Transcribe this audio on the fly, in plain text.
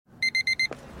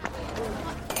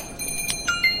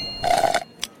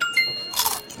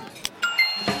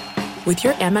With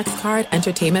your Amex card,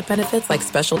 entertainment benefits like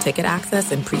special ticket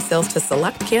access and pre-sales to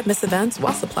select can't-miss events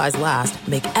while supplies last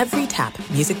make every tap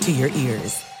music to your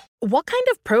ears. What kind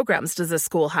of programs does this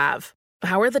school have?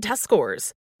 How are the test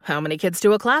scores? How many kids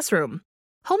do a classroom?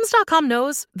 Homes.com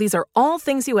knows these are all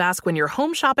things you ask when you're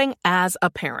home shopping as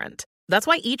a parent. That's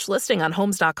why each listing on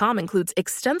Homes.com includes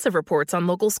extensive reports on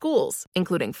local schools,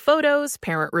 including photos,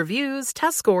 parent reviews,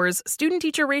 test scores,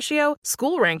 student-teacher ratio,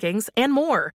 school rankings, and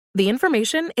more. The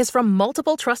information is from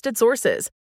multiple trusted sources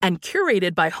and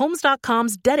curated by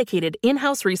Homes.com's dedicated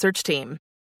in-house research team.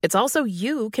 It's also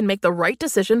you can make the right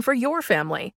decision for your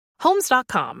family.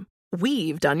 Homes.com.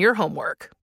 We've done your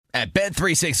homework. At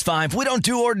Bet365, we don't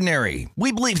do ordinary.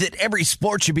 We believe that every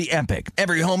sport should be epic.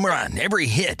 Every home run, every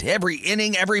hit, every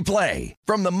inning, every play.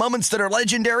 From the moments that are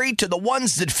legendary to the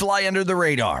ones that fly under the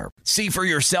radar. See for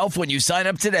yourself when you sign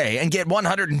up today and get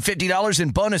 $150 in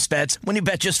bonus bets when you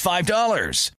bet just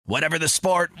 $5. Whatever the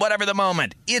sport, whatever the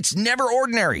moment, it's never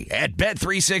ordinary at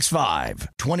Bet365.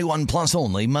 21 plus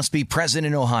only. Must be present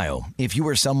in Ohio. If you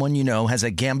or someone you know has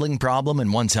a gambling problem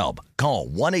and wants help, call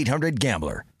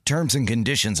 1-800-GAMBLER. Terms and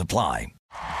conditions apply.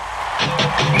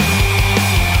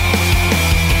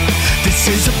 This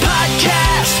is a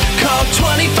podcast called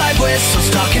 25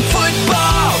 Whistles, talking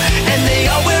football, and they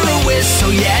all wear a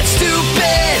whistle. Yeah, it's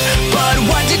stupid, but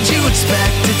what did you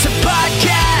expect? It's a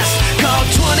podcast called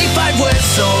 25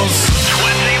 Whistles.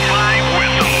 25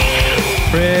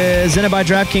 Whistles. Presented by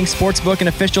DraftKings Sportsbook, an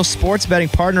official sports betting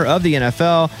partner of the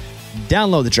NFL.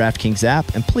 Download the DraftKings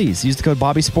app and please use the code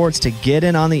BobbySports to get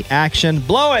in on the action.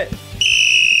 Blow it!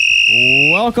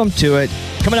 Welcome to it.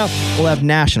 Coming up, we'll have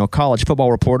national college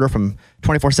football reporter from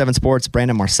 24/7 Sports,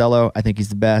 Brandon Marcello. I think he's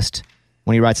the best.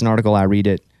 When he writes an article, I read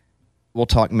it. We'll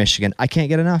talk Michigan. I can't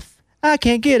get enough. I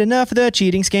can't get enough of the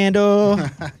cheating scandal.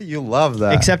 You love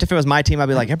that. Except if it was my team, I'd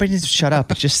be like, everybody needs to shut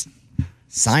up. It's just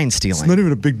sign stealing. It's not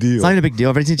even a big deal. It's not even a big deal.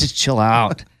 Everybody needs to just chill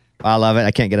out. I love it.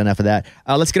 I can't get enough of that.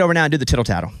 Let's get over now and do the tittle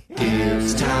tattle.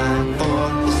 It's time for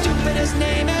the stupidest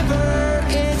name ever.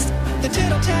 It's the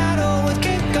tittle tattle with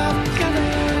kickoff cover.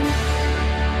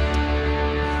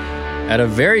 At a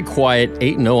very quiet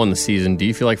 8-0 on the season, do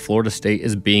you feel like Florida State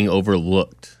is being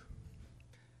overlooked?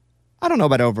 I don't know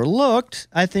about overlooked.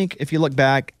 I think if you look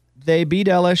back, they beat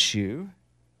LSU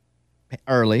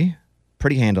early,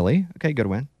 pretty handily. Okay, good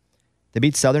win. They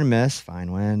beat Southern Miss,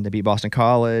 fine win. They beat Boston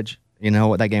College. You know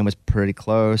what? That game was pretty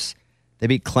close. They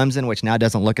beat Clemson, which now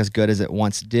doesn't look as good as it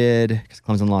once did because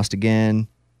Clemson lost again.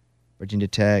 Virginia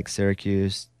Tech,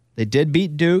 Syracuse. They did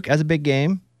beat Duke as a big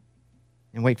game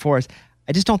and Wake Forest.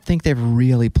 I just don't think they've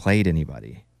really played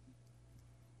anybody.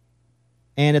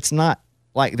 And it's not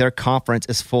like their conference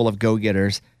is full of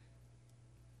go-getters.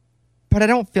 But I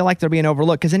don't feel like they're being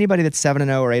overlooked because anybody that's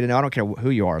 7-0 or 8-0, I don't care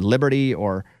who you are, Liberty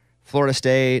or Florida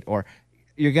State, or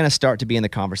you're going to start to be in the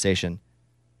conversation.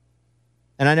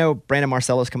 And I know Brandon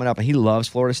Marcello is coming up, and he loves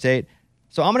Florida State.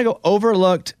 So I'm going to go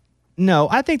overlooked. No,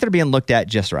 I think they're being looked at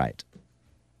just right.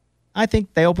 I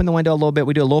think they open the window a little bit.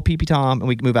 We do a little pee-pee tom, and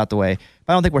we can move out the way.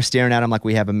 But I don't think we're staring at them like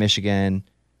we have a Michigan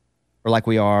or like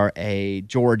we are a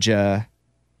Georgia.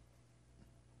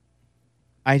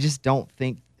 I just don't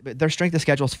think their strength of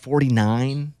schedule is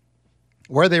 49.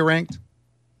 Where are they ranked?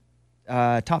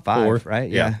 Top 5, Fourth. Right?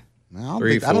 Yeah. I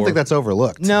don't think that's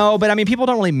overlooked. No, but I mean, people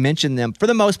don't really mention them for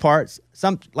the most part.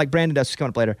 Some, like Brandon does, who's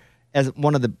coming up later, as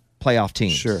one of the playoff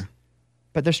teams. Sure.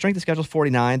 But their strength of schedule is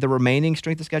 49. The remaining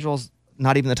strength of schedule is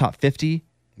not even the top 50.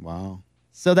 Wow.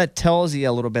 So that tells you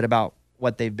a little bit about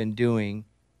what they've been doing.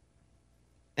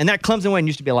 And that Clemson win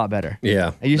used to be a lot better.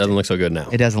 Yeah, it doesn't look so good now.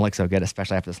 It doesn't look so good,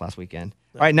 especially after this last weekend.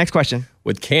 All right, next question.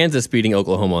 With Kansas beating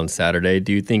Oklahoma on Saturday,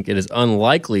 do you think it is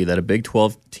unlikely that a Big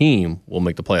 12 team will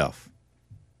make the playoff?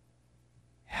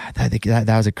 I think that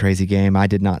was a crazy game. I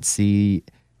did not see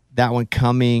that one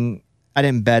coming. I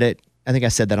didn't bet it. I think I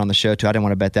said that on the show, too. I didn't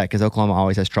want to bet that because Oklahoma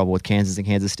always has trouble with Kansas and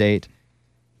Kansas State.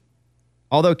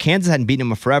 Although Kansas hadn't beaten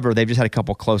them forever, they've just had a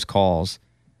couple close calls.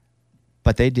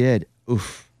 But they did.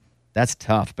 Oof. That's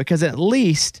tough because at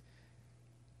least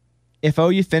if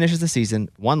OU finishes the season,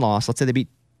 one loss, let's say they beat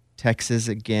Texas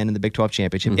again in the Big 12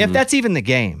 championship, if that's even the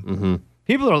game,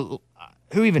 people are,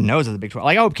 who even knows of the Big 12?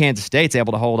 Like, I hope Kansas State's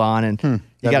able to hold on. And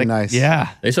that'd be nice. Yeah.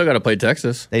 They still got to play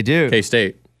Texas. They do.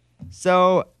 K-State.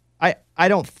 So I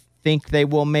don't think they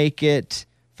will make it.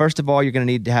 First of all, you're going to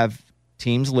need to have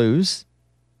teams lose,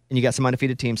 and you got some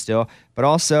undefeated teams still. But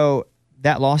also,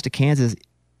 that loss to Kansas,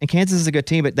 and Kansas is a good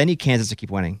team, but they need Kansas to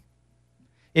keep winning.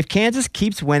 If Kansas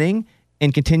keeps winning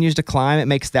and continues to climb, it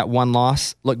makes that one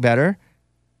loss look better.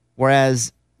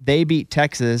 Whereas they beat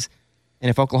Texas, and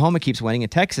if Oklahoma keeps winning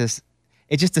and Texas,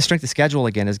 it's just the strength of schedule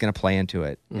again is going to play into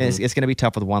it. And it's going to be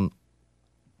tough with one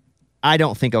I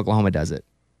don't think Oklahoma does it.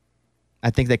 I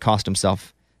think they cost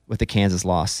themselves with the Kansas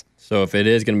loss. So if it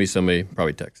is going to be somebody,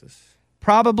 probably Texas.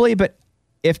 Probably, but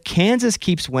if Kansas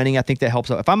keeps winning, I think that helps.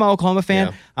 If I'm an Oklahoma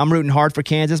fan, I'm rooting hard for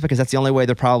Kansas because that's the only way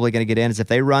they're probably going to get in is if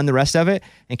they run the rest of it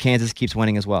and Kansas keeps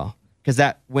winning as well. Because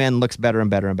that win looks better and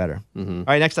better and better. Mm-hmm. All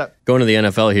right, next up. Going to the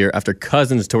NFL here. After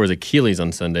Cousins tore his Achilles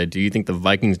on Sunday, do you think the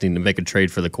Vikings need to make a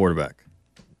trade for the quarterback?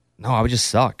 No, I would just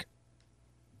suck.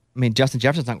 I mean, Justin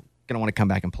Jefferson's not going to want to come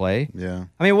back and play. Yeah.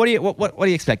 I mean, what do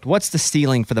you expect? What's the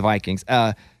ceiling for the Vikings?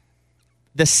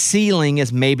 The ceiling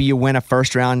is maybe you win a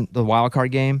first round, the wild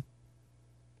card game.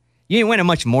 You ain't winning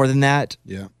much more than that.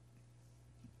 Yeah.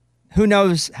 Who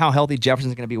knows how healthy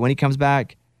Jefferson's going to be when he comes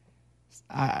back?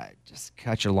 Just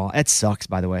cut your lawn. It sucks,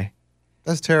 by the way.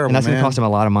 That's terrible, and that's going to cost him a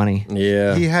lot of money.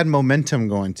 Yeah. He had momentum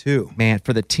going, too. Man,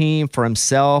 for the team, for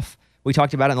himself. We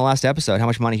talked about it in the last episode, how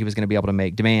much money he was going to be able to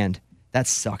make. Demand. That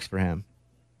sucks for him.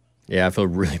 Yeah, I feel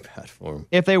really bad for him.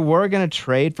 If they were going to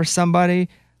trade for somebody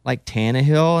like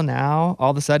Tannehill now,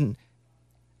 all of a sudden,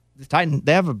 the Titans,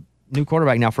 they have a new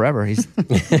quarterback now forever. He's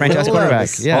franchise quarterback.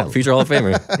 Yeah. Future Hall of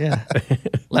Famer. Yeah.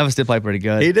 Levis did play pretty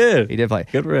good. He did. He did play.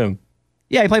 Good for him.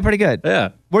 Yeah, he played pretty good.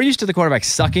 Yeah. We're used to the quarterback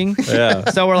sucking. Yeah.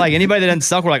 So we're like, anybody that doesn't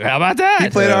suck, we're like, how about that? He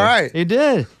played all right. He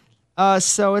did.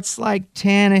 So it's like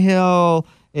Tannehill,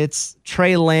 it's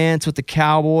Trey Lance with the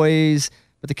Cowboys,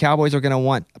 but the Cowboys are going to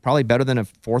want probably better than a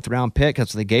 4th round pick.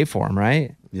 That's what they gave for him,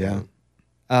 right? Yeah.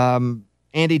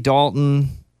 Andy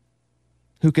Dalton,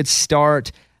 who could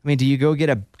start. I mean, do you go get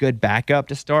a good backup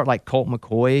to start like Colt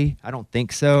McCoy? I don't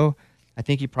think so. I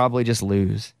think you probably just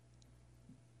lose.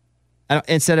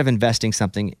 Instead of investing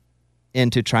something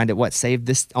into trying to, save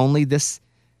this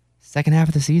second half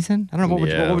of the season? I don't know.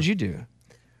 What would you do?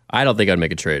 I don't think I'd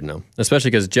make a trade, no.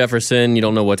 Especially because Jefferson, you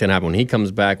don't know what's going to happen when he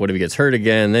comes back. What if he gets hurt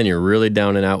again? Then you're really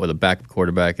down and out with a backup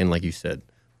quarterback. And like you said,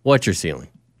 what's your ceiling,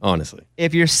 honestly?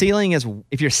 If your ceiling is win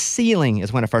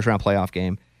a first-round playoff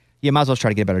game, you might as well try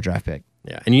to get a better draft pick.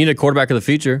 Yeah, and you need a quarterback of the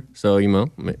future. So,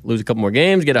 lose a couple more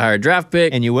games, get a higher draft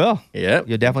pick. And you will. Yep.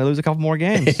 You'll definitely lose a couple more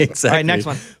games. Exactly. All right, next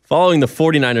one. Following the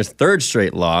 49ers' third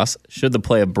straight loss, should the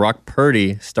play of Brock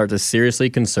Purdy start to seriously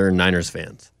concern Niners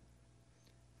fans?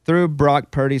 Through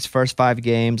Brock Purdy's first 5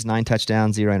 games, 9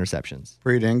 touchdowns, 0 interceptions.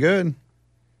 Pretty dang good.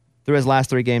 Through his last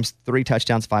 3 games, 3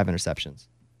 touchdowns, 5 interceptions.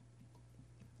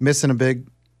 He's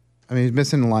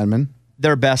missing a lineman.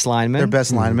 Their best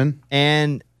lineman.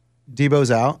 And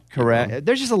Debo's out. Correct.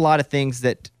 There's just a lot of things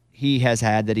that he has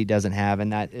had that he doesn't have,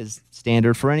 and that is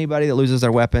standard for anybody that loses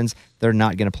their weapons. They're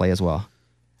not going to play as well.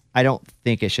 I don't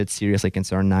think it should seriously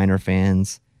concern Niner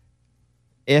fans.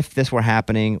 If this were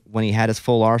happening when he had his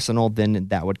full arsenal, then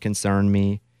that would concern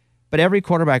me. But every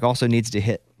quarterback also needs to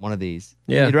hit one of these.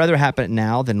 Yeah. You'd rather happen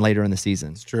now than later in the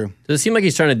season. It's true. Does it seem like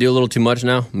he's trying to do a little too much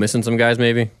now? Missing some guys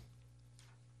maybe?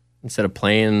 Instead of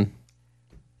playing...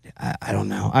 I don't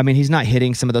know. I mean, he's not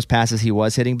hitting some of those passes he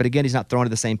was hitting, but again, he's not throwing to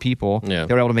the same people. Yeah.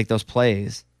 They were able to make those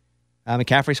plays.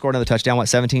 McCaffrey scored another touchdown,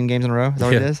 17 games in a row? Is that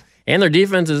what it is? And their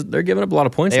defense they're giving up a lot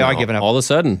of points. They are giving up. All of a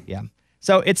sudden. Yeah.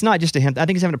 So it's not just to him. I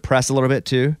think he's having to press a little bit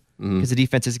too, because the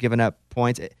defense is giving up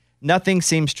points. Nothing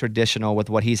seems traditional with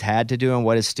what he's had to do and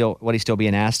what he's still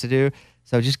being asked to do.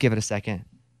 So just give it a second.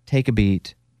 Take a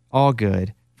beat. All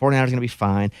good. 49ers going to be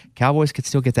fine. Cowboys could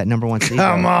still get that number 1 seed.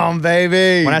 Come on,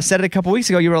 baby. When I said it a couple weeks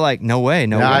ago, you were like, no way,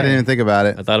 no way. I didn't even think about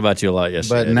it. I thought about you a lot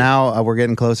yesterday. But now we're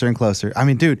getting closer and closer. I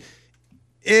mean, dude,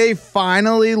 they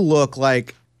finally look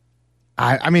like,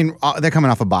 they're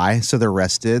coming off a bye, so they're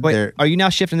rested. Wait, are you now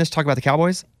shifting this to talk about the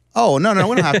Cowboys? Oh, no,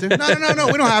 we don't have to. No,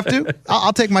 we don't have to.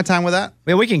 I'll take my time with that.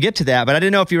 Well, we can get to that, but I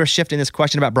didn't know if you were shifting this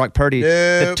question about Brock Purdy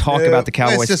to talk about the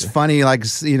Cowboys. It's just funny,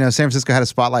 San Francisco had a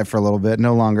spotlight for a little bit.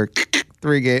 No longer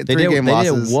 3 game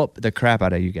losses. They did whoop the crap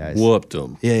out of you guys. Whooped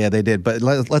them. Yeah, they did. But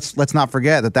let's not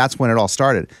forget that that's when it all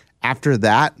started. After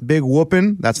that big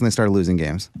whooping, that's when they started losing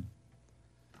games.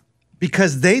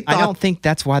 Because they thought... I don't think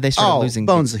that's why they started losing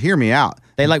Bones, games. Hear me out.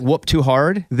 They whooped too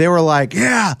hard? They were like,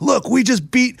 yeah, look, we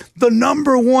just beat the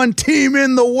number 1 team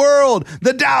in the world,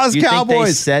 the Dallas Cowboys. Think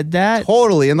they said that?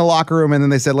 Totally, in the locker room, and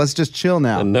then they said, let's just chill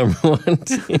now. The number 1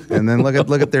 team. And then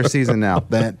look at their season now.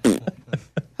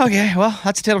 Okay, well,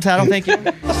 that's a tittle tattle. Thank you.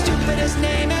 The stupidest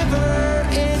name ever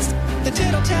is the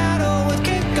Tittle Tattle with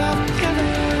Kickoff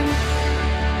Kevin.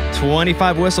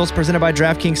 25 Whistles presented by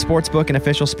DraftKings Sportsbook, an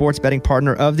official sports betting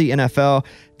partner of the NFL.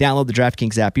 Download the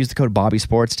DraftKings app. Use the code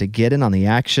BobbySports to get in on the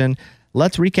action.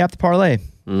 Let's recap the parlay.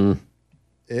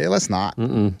 Let's not.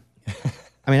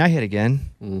 I hit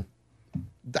again.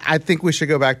 I think we should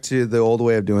go back to the old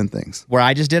way of doing things. Where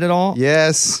I just did it all?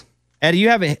 Yes. Eddie,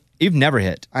 you've never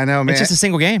hit. I know, man. It's just a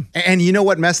single game. And you know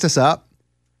what messed us up?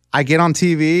 I get on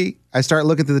TV I start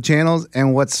looking through the channels,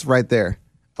 and what's right there?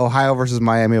 Ohio versus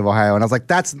Miami of Ohio. And I was like,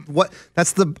 that's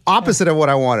the opposite of what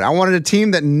I wanted. I wanted a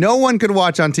team that no one could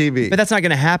watch on TV. But that's not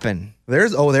going to happen. There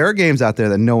are games out there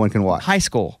that no one can watch. High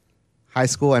school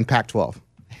And Pac-12.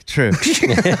 True.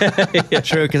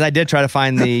 True, because I did try to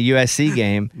find the USC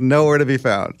game. Nowhere to be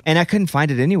found. And I couldn't find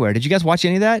it anywhere. Did you guys watch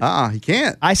any of that? You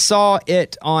can't. I saw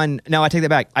it on, no, I take that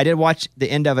back. I did watch the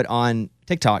end of it on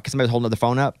TikTok because somebody was holding the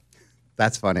phone up.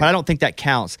 That's funny. But I don't think that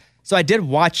counts. So I did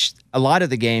watch a lot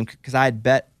of the game because I had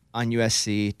bet on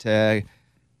USC to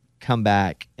come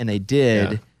back, and they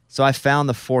did. Yeah. So I found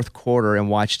the fourth quarter and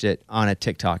watched it on a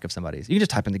TikTok of somebody's. You can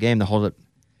just type in the game, to hold it.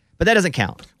 But that doesn't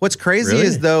count. What's crazy Really?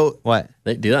 is, though... What?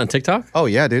 They do that on TikTok? Oh,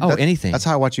 yeah, dude. Anything. That's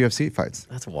how I watch UFC fights.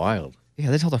 That's wild. Yeah,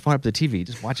 they just hold their phone up to the TV.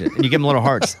 Just watch it. And you give them little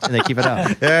hearts, and they keep it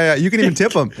up. Yeah. You can even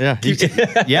tip them. Yeah, you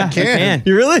can.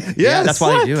 You really? Yeah, that's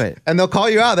why they do it. And they'll call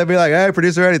you out. They'll be like, hey,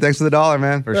 producer Eddie, thanks for the $1,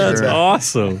 man. For That's sure.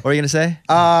 awesome. What are you going to say?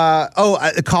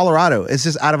 Colorado. It's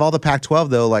just out of all the Pac-12,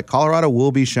 though, like Colorado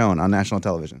will be shown on national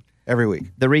television every week.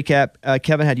 The recap,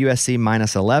 Kevin had USC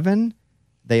minus 11.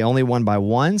 They only won by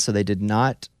 1, so they did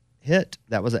not hit.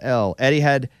 That was an L. Eddie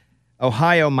had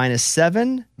Ohio minus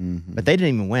 7, but they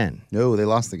didn't even win. No, they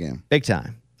lost the game. Big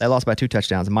time. They lost by 2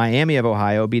 touchdowns. Miami of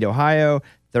Ohio beat Ohio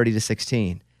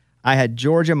 30-16. I had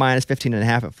Georgia minus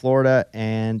 15.5 at Florida,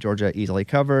 and Georgia easily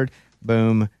covered.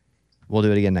 Boom. We'll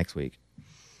do it again next week.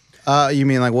 You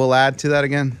mean like we'll add to that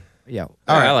again? Yeah. All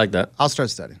right, I like that. I'll start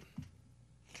studying.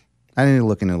 I need to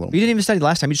look into it a little You bit. didn't even study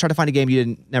last time. You just tried to find a game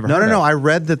you never heard of. No. I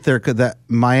read that that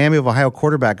Miami of Ohio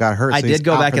quarterback got hurt. I so he's did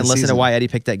go out back for and the listen to season. why Eddie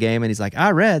picked that game, and he's like,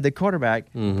 I read the quarterback.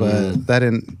 But that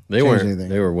didn't change anything.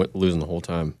 They were losing the whole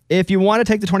time. If you want to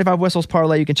take the 25 Whistles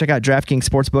parlay, you can check out DraftKings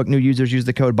Sportsbook. New users use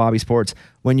the code BobbySports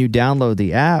when you download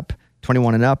the app.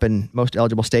 21 and up in most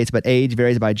eligible states, but age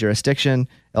varies by jurisdiction.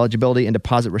 Eligibility and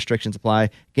deposit restrictions apply.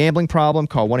 Gambling problem?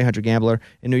 Call 1-800-GAMBLER.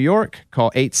 In New York,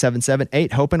 call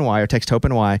 877-8-HOPE-NY or text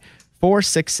HOPE-NY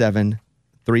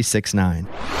 467-369.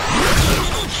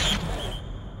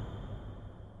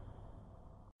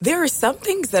 There are some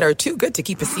things that are too good to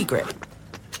keep a secret.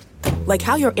 Like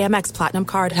how your Amex Platinum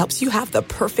card helps you have the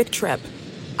perfect trip.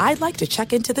 I'd like to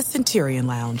check into the Centurion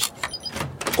Lounge.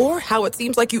 Or how it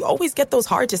seems like you always get those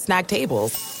hard-to-snag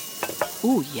tables.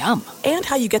 Ooh, yum. And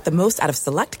how you get the most out of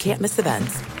select can't-miss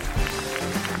events.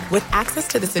 With access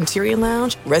to the Centurion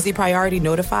Lounge, Resi Priority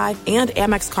Notify, and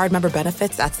Amex card member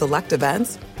benefits at select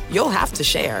events, you'll have to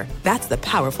share. That's the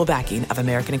powerful backing of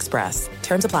American Express.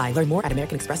 Terms apply. Learn more at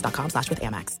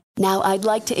americanexpress.com/withAmex. Now I'd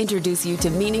like to introduce you to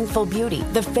Meaningful Beauty,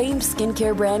 the famed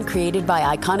skincare brand created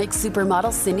by iconic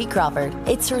supermodel Cindy Crawford.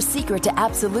 It's her secret to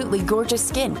absolutely gorgeous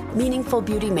skin. Meaningful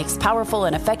Beauty makes powerful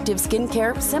and effective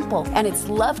skincare simple, and it's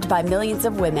loved by millions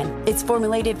of women. It's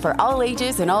formulated for all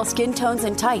ages and all skin tones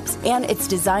and types, and it's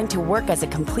designed to work as a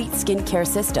complete skincare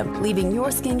system, leaving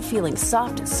your skin feeling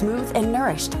soft, smooth, and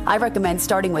nourished. I recommend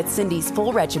starting with Cindy's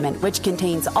full regimen, which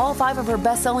contains all 5 of her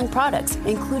best-selling products,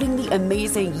 including the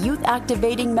amazing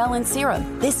youth-activating Melon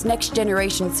Serum. This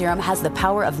next-generation serum has the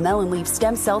power of melon leaf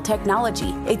stem cell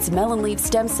technology. It's melon leaf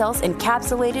stem cells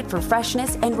encapsulated for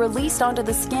freshness and released onto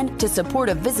the skin to support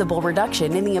a visible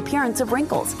reduction in the appearance of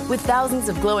wrinkles. With thousands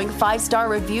of glowing 5-star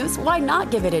reviews, why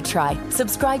not give it a try?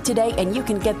 Subscribe today and you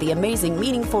can get the amazing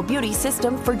Meaningful Beauty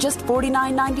system for just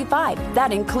 $49.95.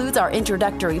 That includes our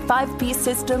introductory 5-piece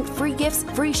system, free gifts,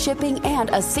 free shipping, and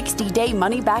a 60-day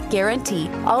money-back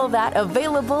guarantee. All of that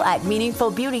available at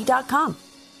meaningfulbeauty.com.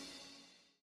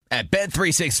 At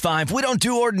Bet365, we don't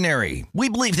do ordinary. We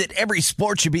believe that every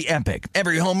sport should be epic.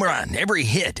 Every home run, every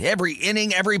hit, every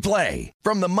inning, every play.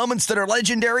 From the moments that are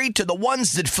legendary to the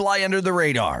ones that fly under the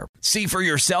radar. See for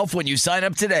yourself when you sign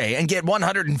up today and get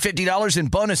 $150 in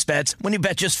bonus bets when you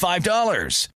bet just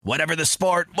 $5. Whatever the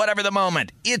sport, whatever the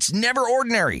moment, it's never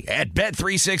ordinary at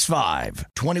Bet365.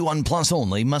 21 plus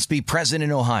only. Must be present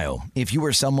in Ohio. If you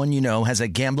or someone you know has a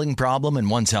gambling problem and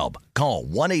wants help, call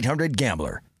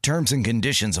 1-800-GAMBLER. Terms and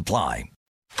conditions apply.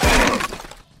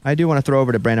 I do want to throw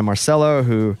over to Brandon Marcello,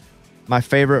 who my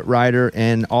favorite writer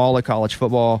in all of college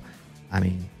football. I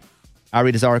mean, I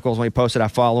read his articles when he posts it. I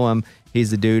follow him. He's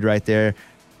the dude right there.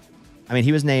 I mean,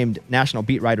 he was named National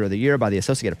Beat Writer of the Year by the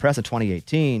Associated Press in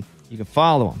 2018. You can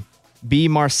follow him. B.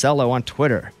 Marcello on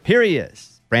Twitter. Here he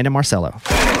is, Brandon Marcello.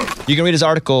 You can read his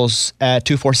articles at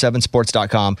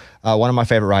 247sports.com. One of my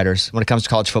favorite writers when it comes to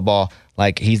college football.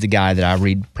 Like, he's the guy that I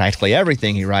read practically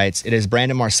everything he writes. It is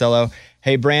Brandon Marcello.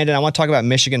 Hey, Brandon, I want to talk about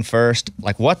Michigan first.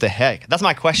 Like, what the heck? That's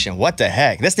my question. What the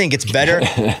heck? This thing gets better.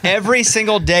 Every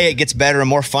single day it gets better and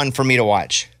more fun for me to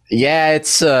watch. Yeah,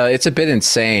 it's a bit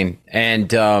insane.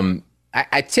 And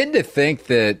I tend to think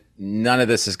that none of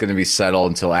this is going to be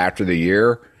settled until after the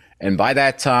year. And by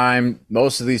that time,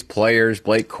 most of these players,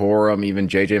 Blake Corum, even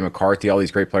J.J. McCarthy, all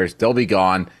these great players, they'll be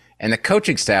gone. And the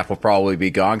coaching staff will probably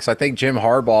be gone because I think Jim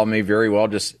Harbaugh may very well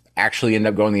just actually end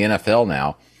up going to the NFL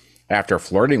now after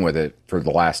flirting with it for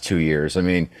the last 2 years. I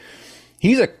mean,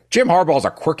 Jim Harbaugh's a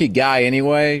quirky guy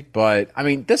anyway, but I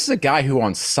mean, this is a guy who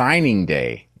on signing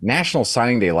day, National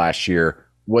Signing Day last year,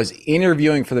 was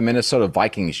interviewing for the Minnesota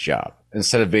Vikings job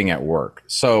instead of being at work.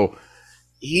 So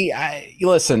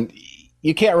listen,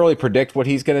 you can't really predict what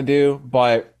he's going to do,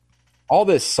 but all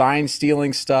this sign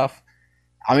stealing stuff,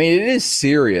 I mean, it is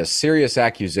serious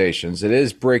accusations. It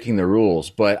is breaking the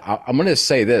rules, but I'm going to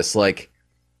say this, like,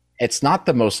 it's not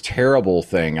the most terrible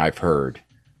thing I've heard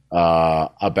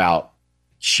about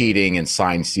cheating and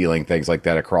sign stealing, things like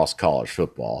that across college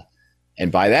football.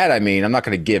 And by that, I mean, I'm not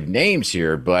going to give names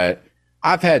here, but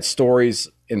I've had stories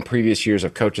in previous years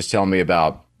of coaches telling me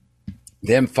about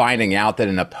them finding out that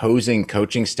an opposing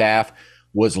coaching staff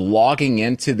was logging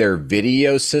into their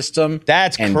video system.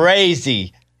 That's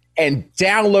crazy. And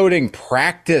downloading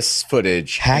practice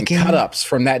footage Hacking? And cut-ups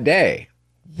from that day.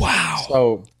 Wow.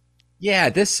 So, yeah,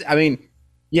 this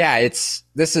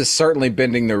is certainly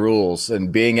bending the rules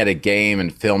and being at a game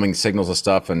and filming signals and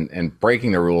stuff and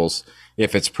breaking the rules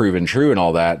if it's proven true and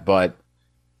all that. But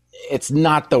it's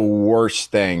not the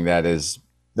worst thing that is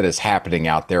happening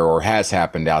out there or has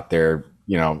happened out there,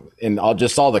 you know, in all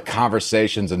the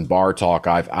conversations and bar talk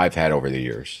I've had over the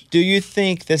years. Do you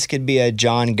think this could be a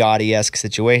John Gotti-esque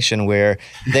situation where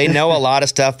they know a lot of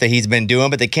stuff that he's been doing,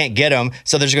 but they can't get him,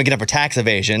 so they're just going to get him for tax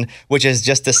evasion, which is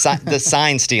just the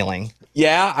sign stealing?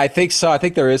 Yeah, I think so. I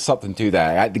think there is something to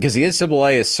that because the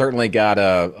NCAA has certainly got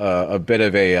a bit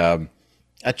of a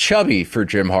chubby for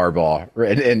Jim Harbaugh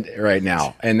right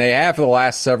now, and they have for the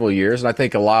last several years. And I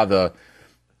think a lot of the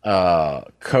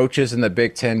coaches in the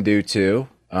Big Ten do too,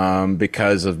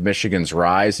 because of Michigan's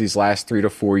rise these last 3 to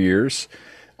 4 years.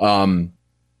 You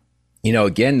know,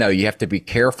 again, though, you have to be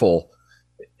careful,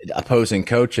 opposing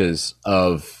coaches,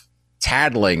 of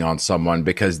tattling on someone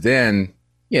because then,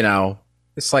 you know,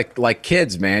 it's like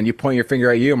kids, man. You point your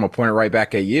finger at you, I'm gonna point it right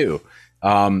back at you.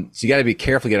 So you got to be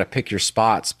careful. You got to pick your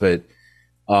spots, but.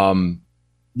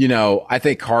 You know, I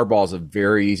think Harbaugh's a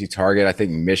very easy target. I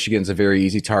think Michigan's a very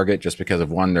easy target just because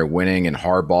of one, they're winning, and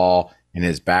Harbaugh and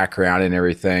his background and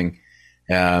everything.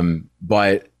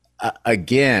 But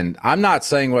again, I'm not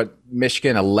saying what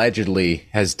Michigan allegedly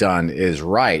has done is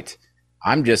right.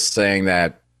 I'm just saying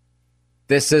that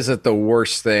this isn't the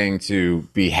worst thing to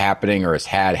be happening or has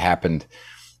had happened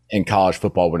in college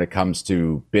football when it comes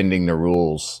to bending the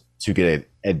rules to get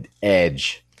an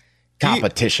edge.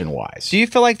 Competition-wise. Do you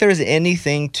feel like there's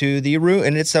anything to the rumor?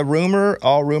 And it's a rumor,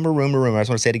 all rumor. I just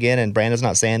want to say it again, and Brandon's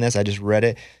not saying this. I just read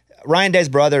it. Ryan Day's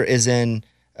brother is in,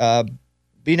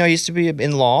 he used to be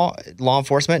in law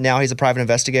enforcement. Now he's a private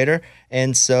investigator.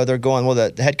 And so they're going, well,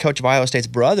 the head coach of Ohio State's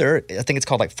brother, I think it's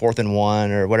called like 4th and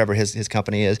 1 or whatever his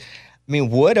company is. I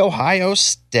mean, would Ohio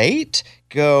State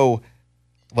go,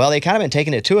 well, they kind of been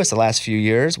taking it to us the last few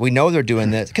years. We know they're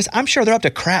doing this. Because I'm sure they're up to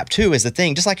crap too is the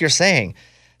thing, just like you're saying.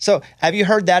 So have you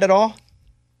heard that at all?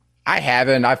 I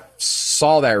haven't. I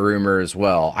saw that rumor as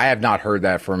well. I have not heard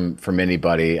that from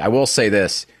anybody. I will say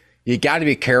this. You got to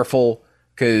be careful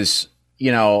because,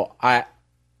 you know,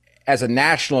 as a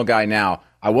national guy now,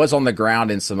 I was on the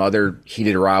ground in some other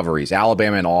heated rivalries,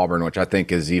 Alabama and Auburn, which I think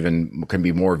can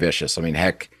be more vicious. I mean,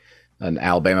 heck, an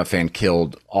Alabama fan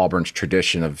killed Auburn's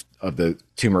tradition of the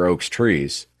Tumor Oaks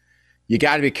trees. You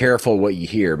got to be careful what you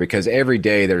hear because every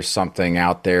day there's something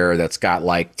out there that's got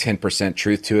like 10%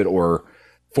 truth to it or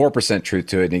 4% truth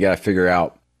to it, and you got to figure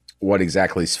out what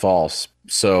exactly is false.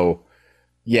 So,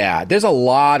 yeah, there's a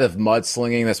lot of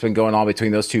mudslinging that's been going on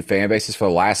between those two fan bases for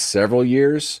the last several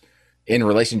years in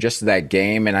relation just to that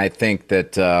game, and I think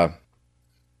that I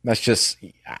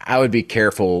would be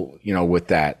careful, you know, with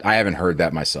that. I haven't heard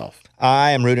that myself.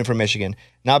 I am rooting for Michigan,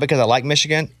 not because I like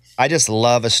Michigan. I just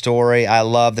love a story. I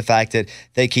love the fact that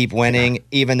they keep winning,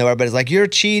 even though everybody's like, you're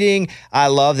cheating. I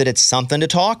love that it's something to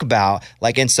talk about.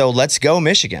 And so let's go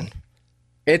Michigan.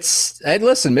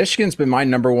 Listen, Michigan's been my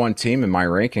number one team in my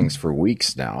rankings for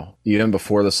weeks now, even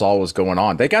before this all was going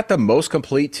on. They got the most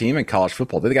complete team in college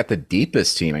football. They got the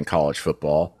deepest team in college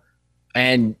football.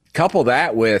 And couple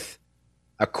that with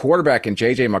a quarterback in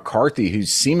J.J. McCarthy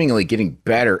who's seemingly getting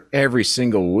better every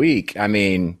single week. I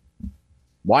mean,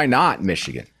 why not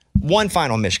Michigan? One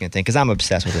final Michigan thing, because I'm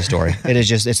obsessed with this story.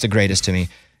 It's the greatest to me,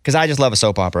 because I just love a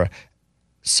soap opera.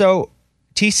 So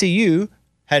TCU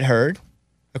had heard,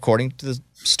 according to the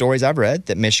stories I've read,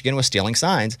 that Michigan was stealing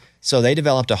signs. So they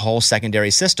developed a whole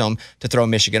secondary system to throw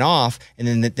Michigan off,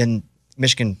 and then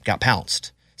Michigan got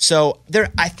pounced. So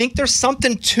I think there's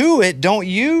something to it, don't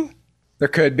you? There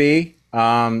could be.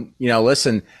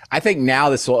 Listen, I think now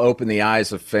this will open the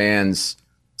eyes of fans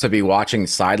to be watching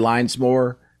sidelines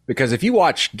more, because if you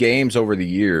watch games over the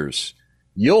years,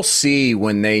 you'll see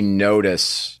when they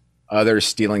notice others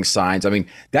stealing signs. I mean,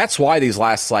 that's why these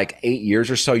last 8 years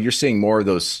or so, you're seeing more of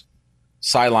those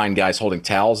sideline guys holding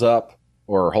towels up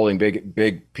or holding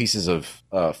big pieces of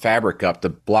fabric up to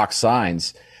block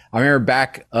signs. I remember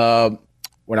back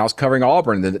when I was covering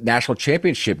Auburn, the national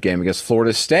championship game against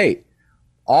Florida State.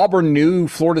 Auburn knew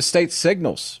Florida State's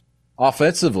signals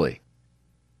offensively.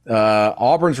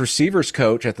 Auburn's receivers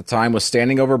coach at the time was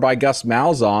standing over by Gus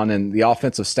Malzahn and the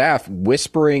offensive staff,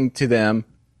 whispering to them,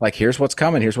 here's what's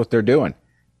coming, here's what they're doing.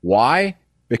 Why?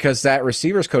 Because that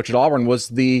receivers coach at Auburn was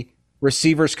the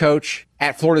receivers coach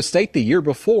at Florida State the year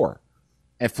before.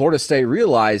 And Florida State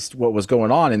realized what was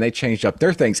going on, and they changed up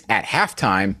their things at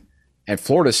halftime, and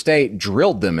Florida State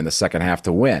drilled them in the second half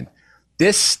to win.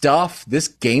 This stuff, this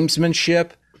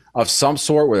gamesmanship of some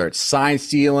sort, whether it's sign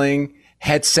stealing,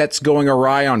 headsets going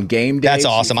awry on game days. That's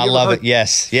awesome. I love it.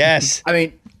 Yes. I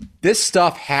mean, this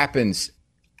stuff happens,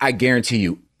 I guarantee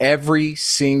you, every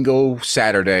single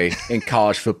Saturday in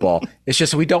college football. It's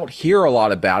just we don't hear a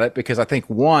lot about it because I think,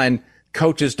 one,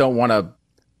 coaches don't want to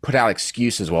put out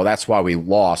excuses. Well, that's why we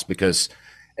lost, because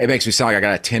it makes me sound like I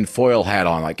got a tinfoil hat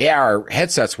on. Our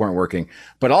headsets weren't working.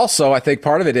 But also, I think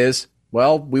part of it is,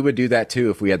 well, we would do that too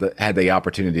if we had the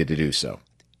opportunity to do so.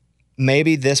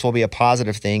 Maybe this will be a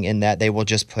positive thing in that they will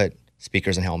just put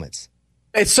speakers in helmets.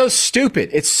 It's so stupid.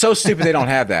 It's so stupid they don't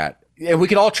have that. And we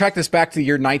could all track this back to the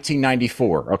year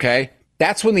 1994, okay?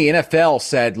 That's when the NFL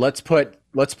said, let's put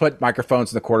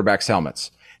microphones in the quarterback's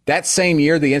helmets. That same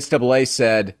year, the NCAA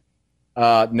said,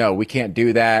 no, we can't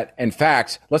do that. In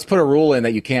fact, let's put a rule in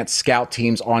that you can't scout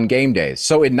teams on game days.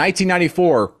 So in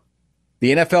 1994,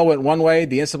 the NFL went one way,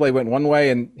 the NCAA went one way,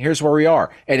 and here's where we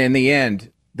are. And in the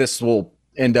end, this will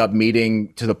end up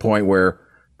meeting to the point where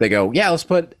they go, yeah, let's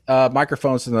put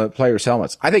microphones in the players'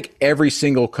 helmets. I think every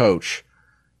single coach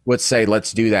would say,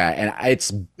 let's do that. And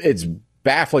it's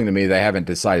baffling to me they haven't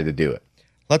decided to do it.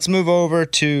 Let's move over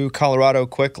to Colorado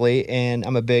quickly, and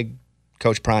I'm a big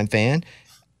Coach Prime fan.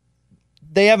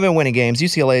 They haven't been winning games.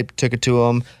 UCLA took it to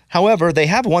them. However, they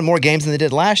have won more games than they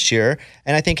did last year,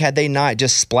 and I think had they not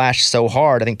just splashed so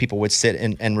hard, I think people would sit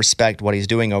and respect what he's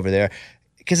doing over there.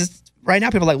 Because right now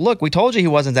people are like, look, we told you he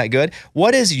wasn't that good.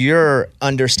 What is your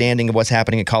understanding of what's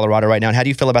happening in Colorado right now, and how do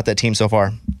you feel about that team so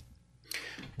far?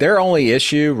 Their only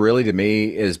issue, really, to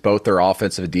me, is both their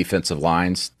offensive and defensive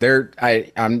lines. They're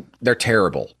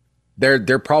terrible.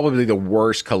 They're probably the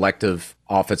worst collective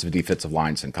offensive and defensive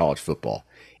lines in college football.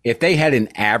 If they had an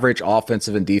average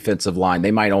offensive and defensive line,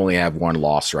 they might only have one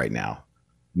loss right now,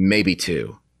 maybe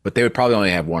two, but they would probably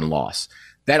only have one loss.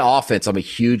 That offense, I'm a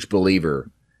huge believer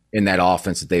in that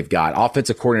offense that they've got.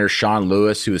 Offensive coordinator Sean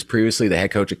Lewis, who was previously the head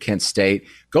coach at Kent State.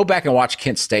 Go back and watch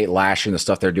Kent State last year and the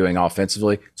stuff they're doing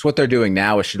offensively. It's what they're doing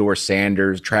now with Shedeur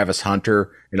Sanders, Travis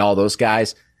Hunter, and all those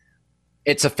guys.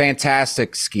 It's a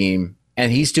fantastic scheme,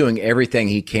 and he's doing everything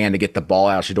he can to get the ball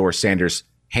out of Shedeur Sanders'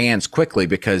 hands quickly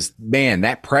because, man,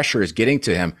 that pressure is getting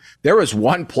to him. There was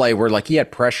one play where he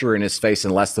had pressure in his face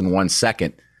in less than 1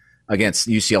 second against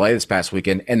UCLA this past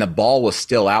weekend, and the ball was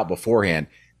still out beforehand.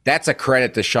 That's a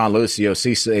credit to Sean Lewis, the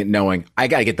OC, knowing I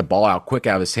got to get the ball out quick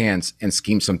out of his hands and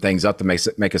scheme some things up to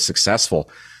make it successful.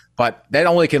 But that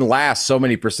only can last so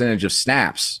many percentage of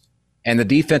snaps. And the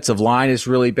defensive line is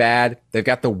really bad. They've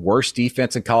got the worst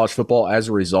defense in college football as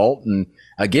a result. And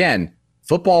again,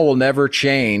 football will never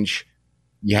change.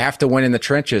 You have to win in the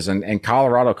trenches. And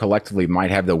Colorado collectively might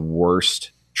have the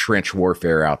worst trench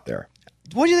warfare out there.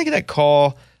 What do you think of that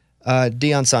call?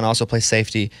 Deion Sun also plays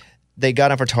safety. They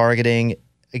got him for targeting.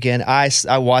 Again,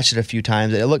 I watched it a few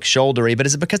times. It looked shouldery, but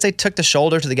is it because they took the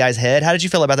shoulder to the guy's head? How did you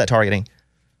feel about that targeting?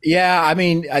 Yeah, I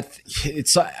mean,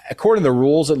 it's according to the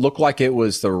rules, it looked like it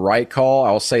was the right call.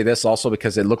 I'll say this also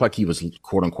because it looked like he was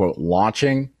quote unquote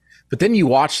launching. But then you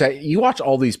watch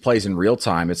all these plays in real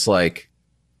time. It's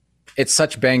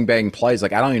such bang bang plays. I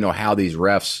don't even know how these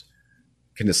refs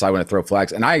can decide when to throw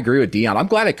flags. And I agree with Deion. I'm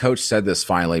glad a coach said this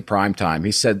finally, prime time.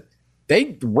 He said,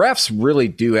 refs really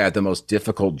do have the most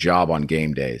difficult job on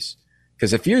game days.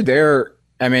 Because if you're there,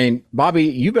 I mean, Bobby,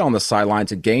 you've been on the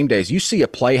sidelines at game days. You see a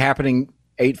play happening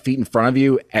 8 feet in front of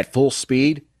you at full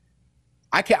speed.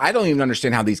 I don't even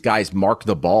understand how these guys mark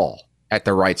the ball at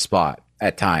the right spot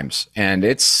at times. And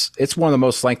it's one of the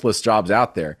most thankless jobs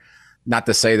out there. Not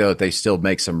to say, though, that they still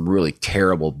make some really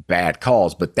terrible, bad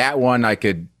calls. But that one I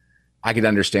could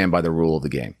understand by the rule of the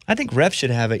game. I think refs should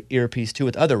have an earpiece, too,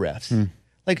 with other refs.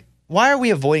 Why are we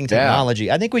avoiding technology?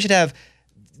 Yeah. I think we should have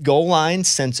goal line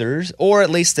sensors, or at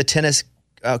least the tennis,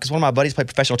 because one of my buddies played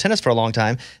professional tennis for a long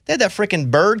time. They had that freaking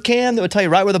bird cam that would tell you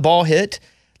right where the ball hit.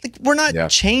 Like, we're not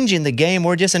changing the game.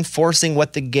 We're just enforcing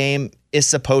what the game is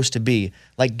supposed to be,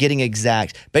 like getting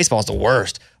exact. Baseball's the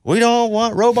worst. We don't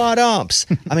want robot umps.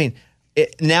 I mean,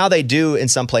 now they do in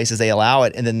some places. They allow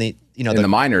it, and then the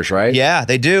minors, right? Yeah,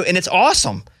 they do, and it's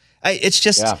awesome. It's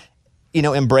just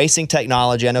embracing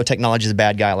technology. I know technology is a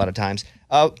bad guy a lot of times.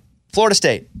 Florida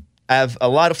State. I have a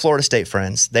lot of Florida State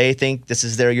friends. They think this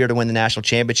is their year to win the national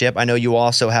championship. I know you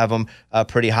also have them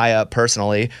pretty high up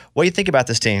personally. What do you think about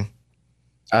this team?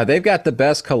 They've got the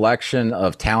best collection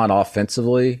of talent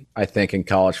offensively, I think, in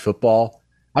college football.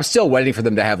 I'm still waiting for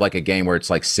them to have like a game where it's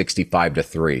like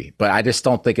 65-3, but I just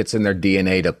don't think it's in their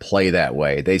DNA to play that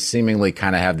way. They seemingly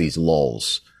kind of have these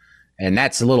lulls, and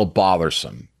that's a little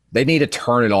bothersome. They need to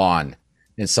turn it on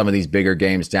in some of these bigger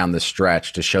games down the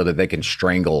stretch to show that they can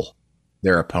strangle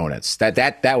their opponents.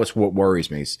 That was what worries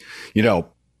me.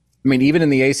 Even in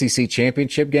the ACC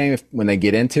championship game, when they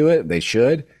get into it, they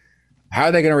should. How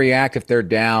are they going to react if they're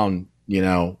down,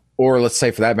 or let's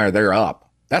say for that matter, they're up?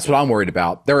 That's what I'm worried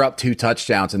about. They're up 2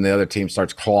 touchdowns and the other team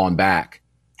starts clawing back.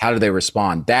 How do they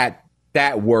respond? That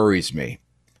worries me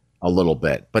a little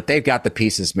bit. But they've got the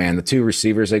pieces, man. The 2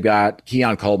 receivers they've got,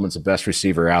 Keon Coleman's the best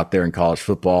receiver out there in college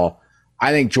football.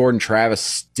 I think Jordan Travis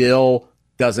still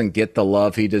doesn't get the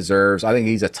love he deserves. I think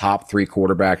he's a top 3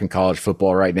 quarterback in college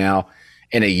football right now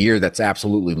in a year that's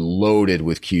absolutely loaded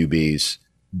with QBs,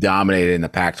 dominated in the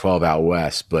Pac-12 out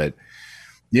west. But,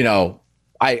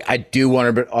 I do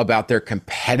wonder about their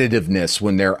competitiveness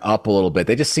when they're up a little bit.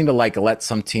 They just seem to let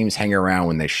some teams hang around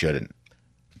when they shouldn't.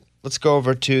 Let's go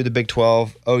over to the Big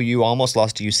 12. OU almost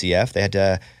lost to UCF. They had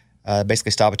to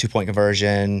basically stop a 2-point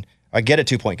conversion or get a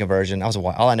 2-point conversion.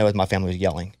 All I know is my family was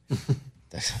yelling.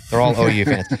 They're all OU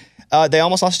fans. They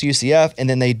almost lost to UCF, and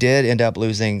then they did end up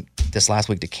losing this last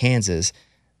week to Kansas.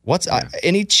 What's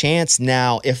any chance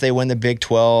now, if they win the Big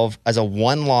 12 as a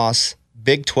 1-loss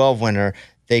Big 12 winner,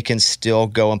 they can still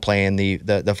go and play in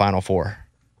the Final Four?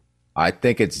 I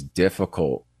think it's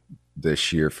difficult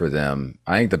this year for them.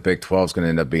 I think the Big 12 is going to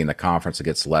end up being the conference that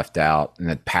gets left out, and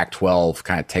then Pac-12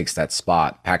 kind of takes that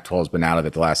spot. Pac-12 has been out of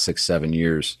it the last 6-7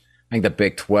 years. I think the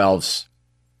Big 12's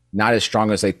not as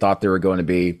strong as they thought they were going to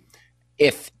be.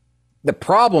 If the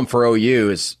problem for OU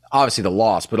is obviously the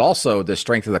loss, but also the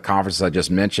strength of the conferences I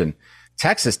just mentioned,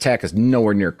 Texas Tech is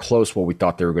nowhere near close what we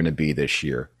thought they were going to be this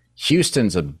year.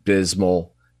 Houston's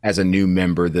abysmal as a new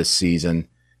member this season.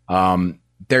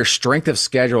 Their strength of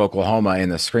schedule, Oklahoma,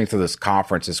 and the strength of this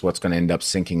conference is what's going to end up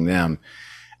sinking them.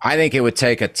 I think it would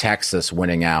take a Texas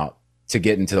winning out to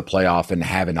get into the playoff and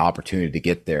have an opportunity to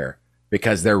get there,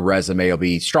 because their resume will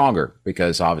be stronger,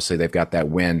 because obviously they've got that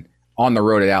win on the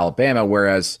road at Alabama.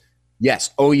 Whereas, yes,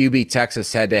 OU beat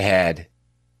Texas head-to-head,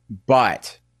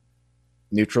 but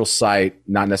neutral site,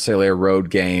 not necessarily a road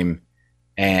game,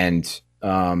 and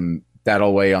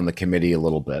that'll weigh on the committee a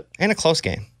little bit. And a close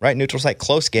game, right? Neutral site,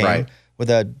 close game, right, with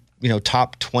a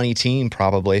top 20 team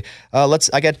probably.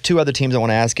 I got 2 other teams I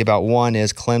want to ask you about. One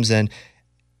is Clemson.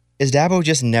 Is Dabo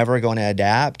just never going to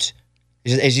adapt?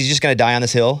 Is he just going to die on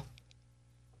this hill?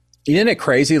 Isn't it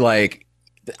crazy? Like,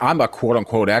 I'm a quote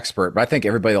unquote expert, but I think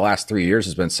everybody the last 3 years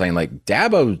has been saying, like,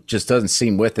 Dabo just doesn't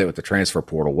seem with it with the transfer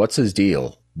portal. What's his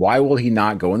deal? Why will he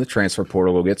not go in the transfer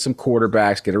portal, go get some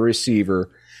quarterbacks, get a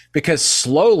receiver? Because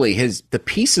slowly the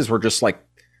pieces were just like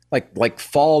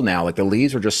fall now. Like, the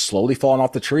leaves were just slowly falling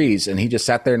off the trees, and he just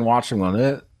sat there and watched them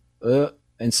going,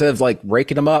 instead of like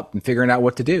raking them up and figuring out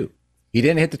what to do. He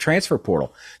didn't hit the transfer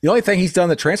portal. The only thing he's done in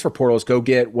the transfer portal is go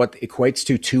get what equates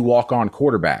to 2 walk-on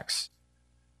quarterbacks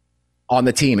on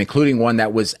the team, including one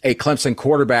that was a Clemson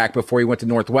quarterback before he went to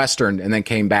Northwestern and then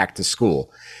came back to school.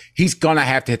 He's going to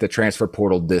have to hit the transfer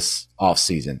portal this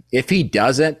offseason. If he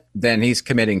doesn't, then he's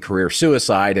committing career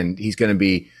suicide, and he's going to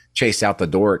be chased out the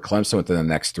door at Clemson within the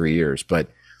next 3 years. But,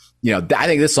 I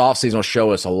think this offseason will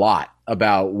show us a lot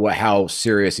about how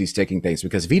serious he's taking things,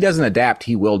 because if he doesn't adapt,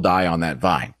 he will die on that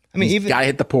vine. I mean, he's got to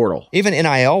hit the portal. Even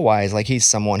NIL wise, like, he's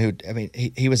someone who,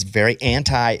 he was very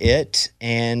anti it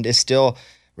and is still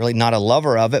really not a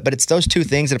lover of it. But it's those 2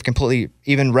 things that have completely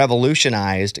even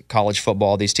revolutionized college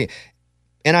football. These teams,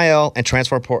 NIL and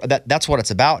transfer portal, that's what it's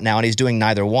about now, and he's doing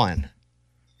neither one.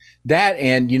 That,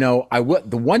 and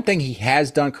the one thing he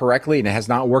has done correctly, and it has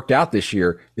not worked out this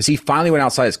year, is he finally went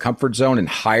outside his comfort zone and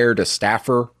hired a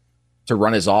staffer to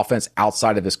run his offense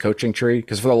outside of his coaching tree.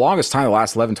 Because for the longest time, the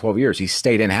last 11, 12 years, he's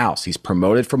stayed in-house. He's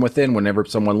promoted from within whenever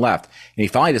someone left. And he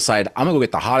finally decided, I'm going to go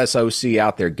get the hottest OC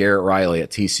out there, Garrett Riley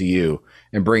at TCU,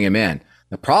 and bring him in.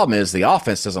 The problem is the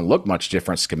offense doesn't look much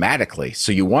different schematically.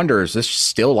 So you wonder, is this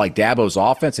still like Dabo's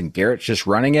offense and Garrett's just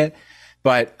running it?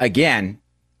 But again,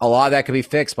 a lot of that could be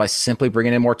fixed by simply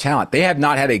bringing in more talent. They have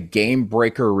not had a game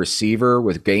breaker receiver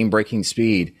with game breaking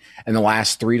speed in the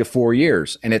last 3 to 4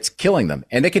 years, and it's killing them.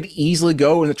 And they could easily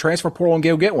go in the transfer portal and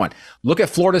go get one. Look at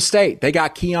Florida State. They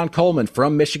got Keon Coleman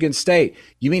from Michigan State.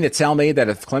 You mean to tell me that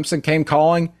if Clemson came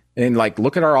calling and like,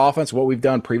 look at our offense, what we've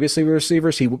done previously with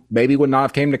receivers, he maybe would not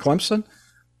have came to Clemson?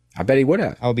 I bet he would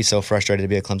have. I would be so frustrated to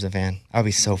be a Clemson fan. I would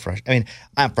be so frustrated. I mean,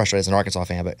 I'm frustrated as an Arkansas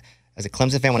fan, but as a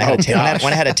Clemson fan, when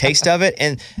I had a taste of it,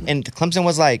 and Clemson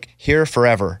was like here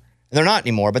forever. And they're not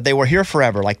anymore, but they were here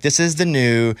forever. Like, this is the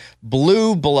new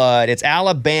blue blood. It's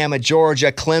Alabama,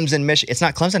 Georgia, Clemson, Michigan. It's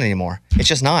not Clemson anymore. It's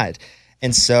just not.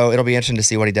 And so it'll be interesting to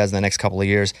see what he does in the next couple of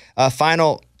years.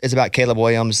 Final is about Caleb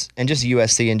Williams and just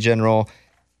USC in general.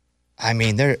 I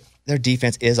mean, their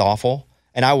defense is awful.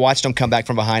 And I watched them come back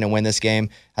from behind and win this game.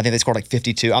 I think they scored like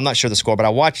 52. I'm not sure the score, but I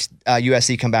watched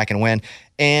USC come back and win.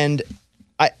 And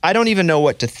I don't even know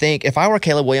what to think. If I were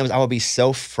Caleb Williams, I would be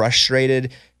so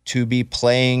frustrated to be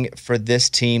playing for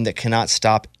this team that cannot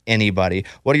stop anybody.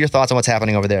 What are your thoughts on what's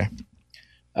happening over there?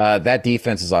 That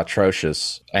defense is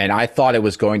atrocious. And I thought it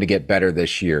was going to get better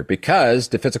this year because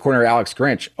defensive coordinator Alex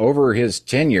Grinch, over his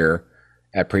tenure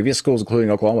at previous schools, including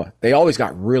Oklahoma, they always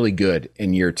got really good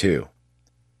in year 2.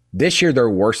 This year, they're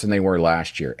worse than they were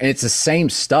last year. And it's the same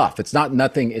stuff. It's not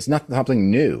something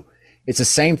new. It's the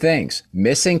same things,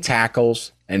 missing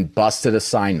tackles and busted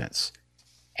assignments.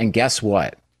 And guess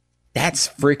what? That's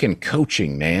freaking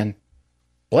coaching, man.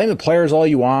 Blame the players all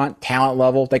you want, talent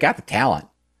level. They got the talent.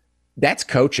 That's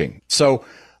coaching. So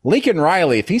Lincoln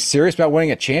Riley, if he's serious about winning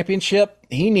a championship,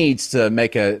 he needs to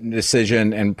make a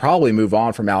decision and probably move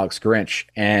on from Alex Grinch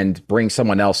and bring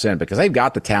someone else in because they've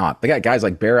got the talent. They got guys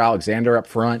like Bear Alexander up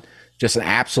front, just an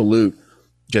absolute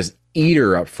just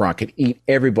eater up front, could eat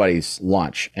everybody's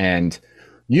lunch. And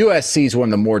USC is one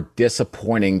of the more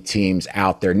disappointing teams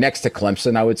out there, next to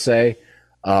Clemson, I would say,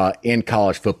 in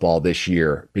college football this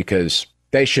year because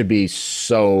they should be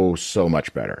so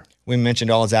much better. We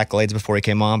mentioned all his accolades before he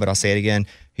came on, but I'll say it again.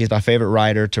 He's my favorite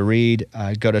writer to read.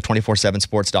 Go to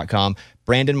 247sports.com.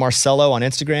 Brandon Marcello on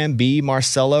Instagram, B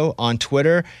Marcello on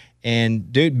Twitter.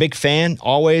 And dude, big fan,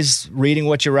 always reading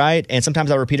what you write. And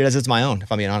sometimes I repeat it as it's my own,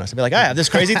 if I'm being honest. I'll be like, I have this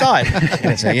crazy thought.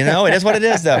 And it's, it is what it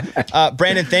is, though.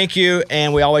 Brandon, thank you.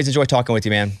 And we always enjoy talking with you,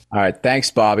 man. All right.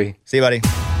 Thanks, Bobby. See you, buddy.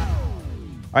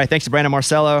 All right. Thanks to Brandon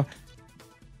Marcello.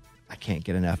 I can't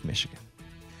get enough Michigan.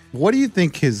 What do you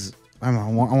think I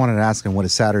wanted to ask him what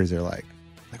his Saturdays are like.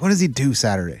 Like, what does he do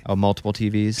Saturday? Oh, multiple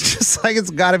TVs. Just like it's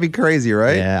got to be crazy,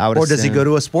 right? Yeah, I would Or does he go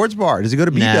to a sports bar? Does he go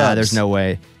to B-dubs? Nah, there's no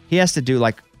way. He has to do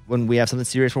like when we have something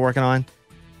serious we're working on,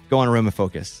 go in a room and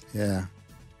focus. Yeah.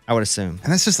 I would assume.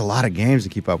 And that's just a lot of games to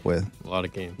keep up with. A lot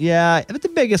of games. Yeah, but the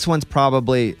biggest one's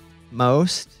probably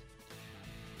most.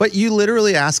 But you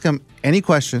literally ask him any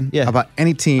question about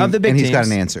any team, of the big and he's teams. got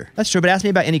an answer. That's true, but ask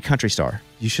me about any country star.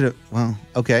 You should have, well,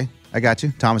 okay, I got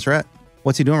you. Thomas Rhett.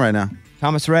 What's he doing right now?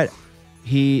 Thomas Rhett,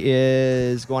 he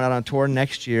is going out on tour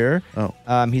next year. Oh.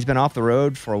 He's been off the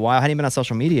road for a while. Hadn't even been on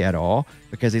social media at all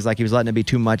because he was letting it be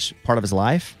too much part of his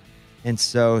life. And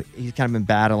so he's kind of been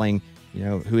battling,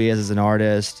 who he is as an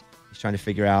artist. He's trying to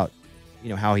figure out,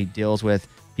 how he deals with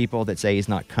people that say he's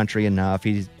not country enough.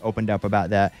 He's opened up about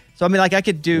that. So, I mean, like I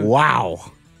could do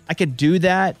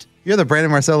that. You're the Brandon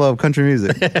Marcello of country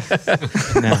music.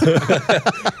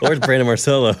 Where's Brandon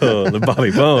Marcello, the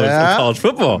Bobby Bones of college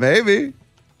football? Maybe.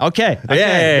 Okay.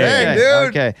 Hey, dude.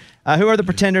 Okay. Who are the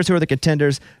pretenders? Who are the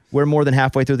contenders? We're more than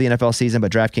halfway through the NFL season,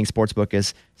 but DraftKings Sportsbook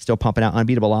is still pumping out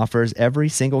unbeatable offers every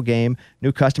single game.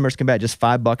 New customers can bet just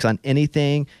 $5 on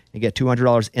anything and get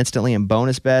 $200 instantly in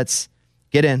bonus bets.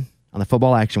 Get in on the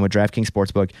football action with DraftKings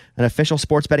Sportsbook, an official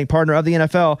sports betting partner of the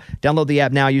NFL. Download the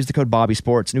app now. Use the code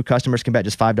BobbySports. New customers can bet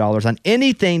just $5 on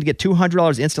anything to get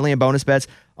 $200 instantly in bonus bets.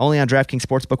 Only on DraftKings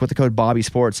Sportsbook with the code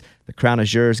BobbySports. The crown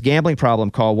is yours. Gambling problem?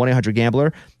 Call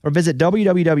 1-800-GAMBLER or visit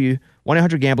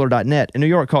www.1-800-GAMBLER.net. In New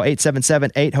York, call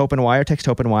 877-8-HOPE-NY or text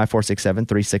HOPE-NY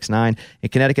 467-369. In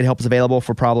Connecticut, help is available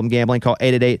for problem gambling. Call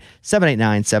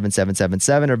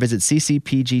 888-789-7777 or visit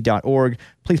ccpg.org.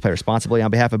 Please play responsibly.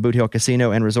 On behalf of Boot Hill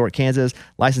Casino and Resort, Kansas,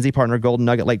 licensee partner Golden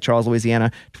Nugget, Lake Charles,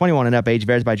 Louisiana. 21 and up. Age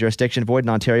varies by jurisdiction. Void in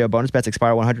Ontario. Bonus bets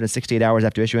expire 168 hours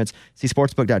after issuance. See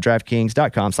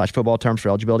sportsbook.draftkings.com/football. Terms for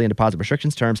eligibility and deposit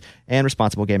restrictions, terms, and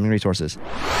responsible gaming resources.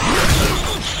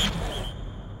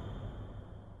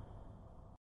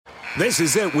 This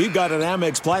is it. We've got an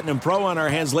Amex Platinum Pro on our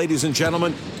hands, ladies and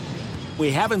gentlemen.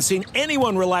 We haven't seen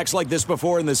anyone relax like this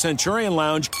before in the Centurion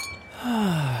Lounge.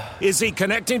 Is he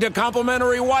connecting to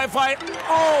complimentary Wi-Fi?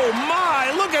 Oh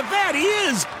my, look at that, he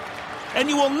is! And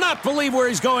you will not believe where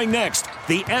he's going next.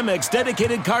 The Amex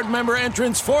dedicated card member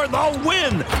entrance for the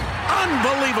win.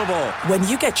 Unbelievable. When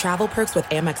you get travel perks with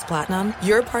Amex Platinum,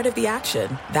 you're part of the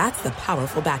action. That's the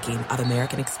powerful backing of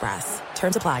American Express.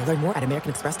 Terms apply. Learn more at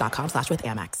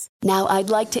americanexpress.com/withAmex. Now I'd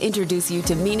like to introduce you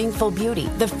to Meaningful Beauty,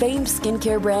 the famed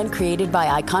skincare brand created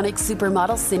by iconic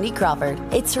supermodel Cindy Crawford.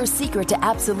 It's her secret to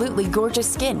absolutely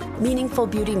gorgeous skin. Meaningful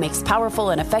Beauty makes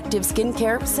powerful and effective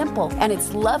skincare simple, and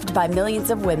it's loved by millions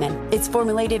of women. It's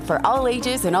formulated for all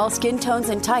ages and all skin tones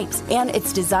and types, and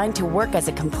it's designed to work as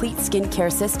a complete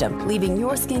skincare system, leaving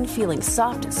your skin feeling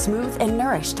soft, smooth, and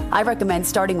nourished. I recommend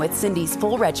starting with Cindy's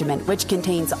full regimen, which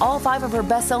contains all 5 of her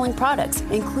best-selling products,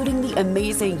 including the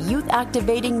amazing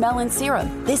youth-activating Melon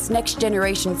Serum. This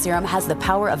next-generation serum has the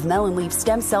power of melon leaf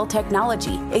stem cell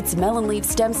technology. It's melon leaf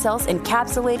stem cells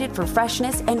encapsulated for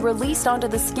freshness and released onto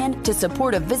the skin to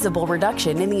support a visible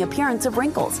reduction in the appearance of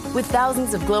wrinkles. With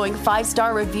thousands of glowing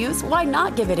 5-star reviews, why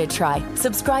not give it a try?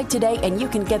 Subscribe today and you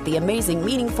can get the amazing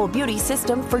Meaningful Beauty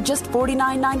system for just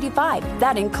 $49.95.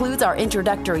 That includes our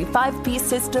introductory 5-piece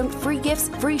system, free gifts,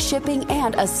 free shipping,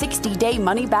 and a 60-day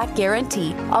money-back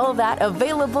guarantee. All of that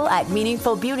available at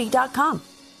meaningfulbeauty.com.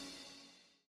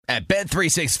 At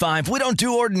Bet365, we don't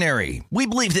do ordinary. We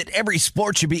believe that every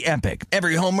sport should be epic.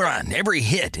 Every home run, every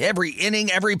hit, every inning,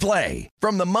 every play.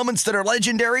 From the moments that are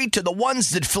legendary to the ones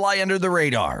that fly under the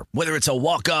radar. Whether it's a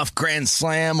walk-off grand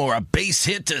slam or a base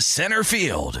hit to center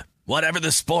field. Whatever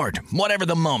the sport, whatever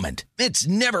the moment. It's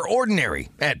never ordinary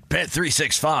at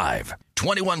Bet365.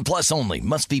 21 plus only.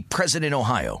 Must be present in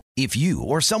Ohio. If you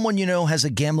or someone you know has a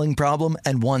gambling problem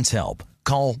and wants help,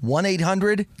 call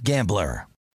 1-800-GAMBLER.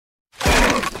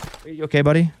 Are you okay,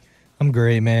 buddy? I'm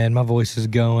great, man. My voice is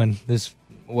going. This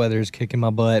weather's kicking my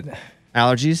butt.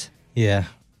 Allergies? Yeah.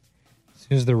 As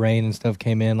soon as the rain and stuff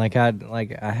came in, I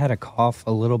had a cough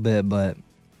a little bit, but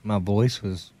my voice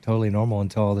was totally normal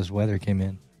until all this weather came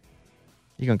in.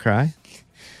 You gonna cry?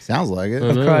 Sounds like it.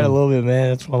 I've cried a little bit, man.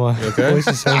 That's why my voice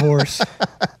is so hoarse.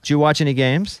 Did you watch any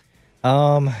games?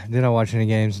 Did I watch any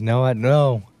games? No.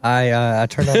 I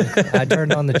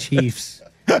turned on the Chiefs,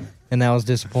 and that was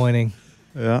disappointing.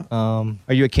 Yeah.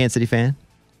 Are you a Kansas City fan?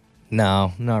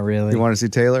 No, not really. You want to see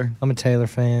Taylor? I'm a Taylor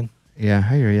fan. Yeah,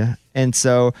 I hear you. And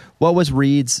so, what was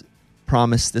Reed's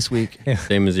promise this week?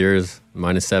 Same as yours.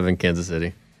 -7, Kansas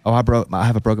City. Oh, I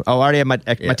have a broken. Oh, I already have my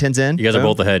 10s in. You guys are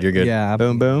both ahead. You're good. Yeah.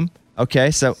 Boom, boom.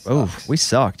 Okay, so we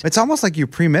sucked. It's almost like you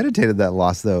premeditated that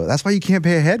loss, though. That's why you can't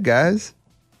pay ahead, guys.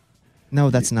 No,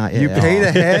 that's not it. You paid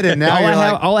ahead, and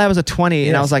now all I had was a 20,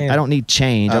 and I was like, I don't need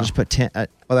change. I'll just put 10. Well,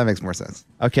 that makes more sense.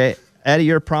 Okay, Eddie,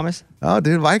 your promise? Oh,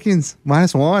 dude, Vikings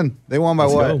 -1. They won by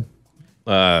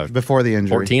what? Before the injury.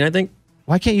 14, I think.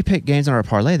 Why can't you pick games on our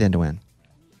parlay then to win?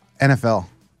 NFL.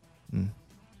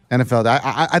 NFL.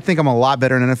 I think I'm a lot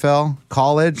better in NFL.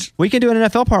 College. We can do an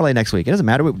NFL parlay next week. It doesn't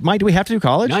matter. Mike, do we have to do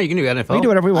college? No, you can do NFL. We can do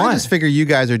whatever we want. I just figure you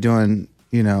guys are doing,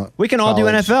 We can all do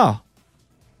college. NFL.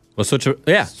 We'll switch it.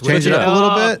 Yeah. Change it up a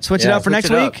little bit. Switch it up for next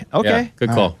week? Okay. Yeah, good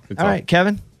call. Good call. All right,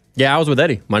 Kevin? Yeah, I was with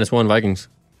Eddie. -1 Vikings.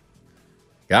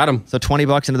 Got him. So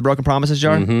 $20 into the Broken Promises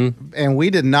jar? Mm-hmm. And we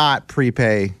did not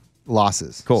prepay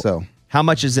losses. Cool. So how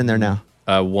much is in there now?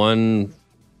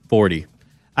 140.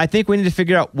 I think we need to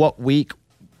figure out what week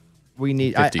we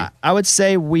need. 50. I would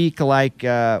say week like,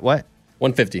 what?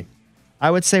 150.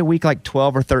 I would say week like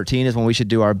 12 or 13 is when we should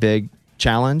do our big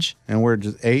challenge. And we're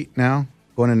just 8 now,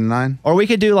 going into 9. Or we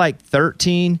could do like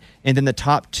 13 and then the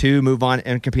top 2 move on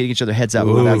and compete against each other heads up.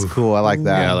 Ooh, that's cool. I like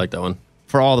that. Yeah, I like that one.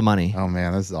 For all the money. Oh,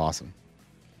 man, this is awesome.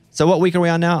 So what week are we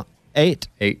on now? 8?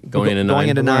 8 going into 9. Going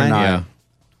into 9? Yeah.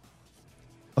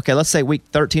 Okay, let's say week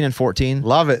 13 and 14.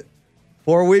 Love it.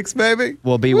 4 weeks, baby.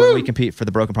 Will be when we compete for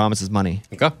the Broken Promises money.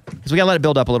 Okay. Because we got to let it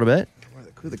build up a little bit.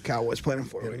 Who are the Cowboys playing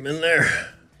for? I'm in there.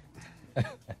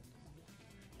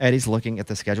 Eddie's looking at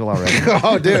the schedule already.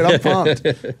 Oh, dude, I'm pumped.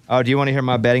 Oh, do you want to hear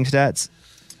my betting stats?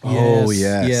 Oh,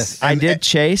 yes. I did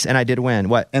chase and I did win.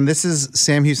 What? And this is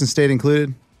Sam Houston State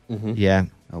included? Mm-hmm. Yeah.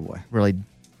 Oh, boy. Really.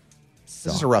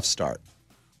 This is a rough start.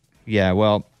 Yeah,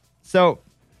 well, so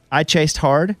I chased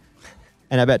hard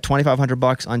and I bet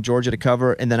 $2,500 on Georgia to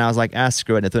cover. And then I was like,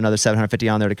 screw it. And threw another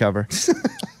 $750 on there to cover.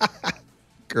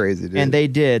 Crazy, dude. And they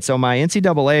did. So my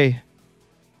NCAA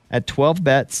had 12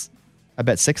 bets. I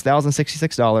bet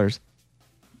 $6,066.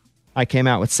 I came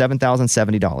out with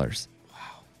 $7,070. Wow.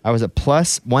 I was at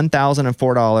plus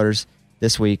 $1,004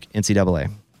 this week,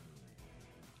 NCAA.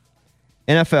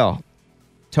 NFL,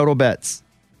 total bets,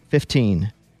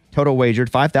 15. Total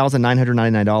wagered,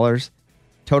 $5,999.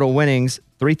 Total winnings,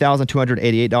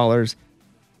 $3,288.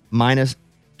 Minus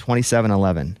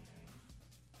 $2,711.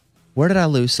 Where did I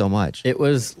lose so much? It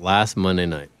was last Monday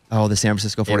night. Oh, the San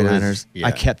Francisco 49ers. Yeah.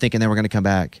 I kept thinking they were going to come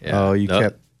back. Yeah. Oh, you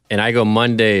kept. And I go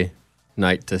Monday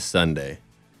night to Sunday.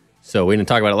 So we didn't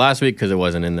talk about it last week because it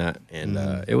wasn't in that. And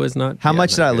it was not. How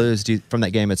much not did I good. lose from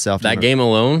that game itself? That game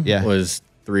alone Yeah. was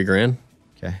 $3,000.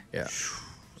 Okay. Yeah.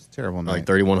 It's terrible. Like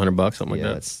 $3,100, something Yeah,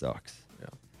 like that that. sucks. Yeah.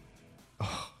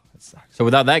 Oh, that sucks. So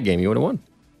without that game, you would have won.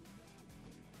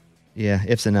 Yeah,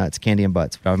 ifs and nuts, candy and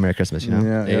butts. But Merry Christmas, you know?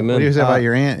 Yeah. Amen. What do you say about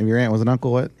your aunt? If your aunt was an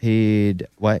uncle, what?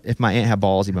 What? If my aunt had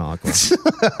balls, he'd be my uncle. Yes,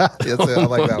 I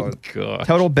like that one. God.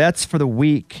 Total bets for the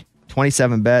week,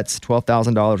 27 bets,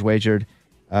 $12,000 wagered.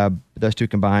 Those two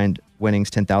combined winnings,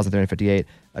 10,358.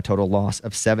 A total loss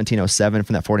of 1,707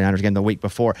 from that 49ers game the week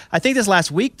before. I think this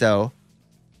last week, though.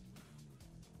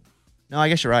 No, I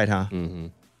guess you're right, huh? Mm-hmm.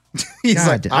 He's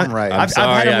God, like, I'm right. I've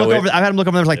had him look over. I've had him look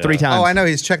over there like 3 times. Oh, I know.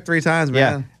 He's checked 3 times,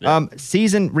 man. Yeah.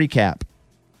 Season recap.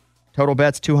 Total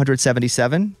bets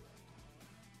 277.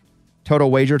 Total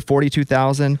wagered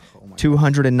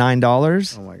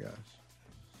 $42,209. Oh my gosh.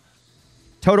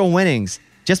 Total winnings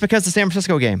just because the San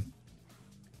Francisco game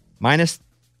minus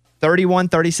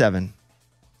 31-37.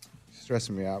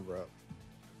 Stressing me out, bro.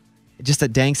 Just a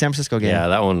dang San Francisco game. Yeah,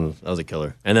 that was a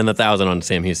killer. And then the 1,000 on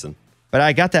Sam Houston. But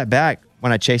I got that back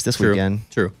when I chased this weekend.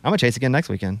 True. I'm gonna chase again next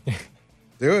weekend.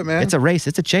 Do it, man. It's a race.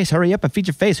 It's a chase. Hurry up and feed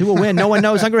your face. Who will win? No one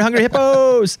knows. Hungry, hungry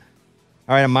hippos.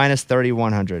 All right, I'm minus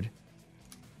 3,100.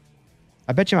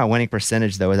 I bet you my winning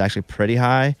percentage, though, is actually pretty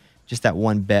high. Just that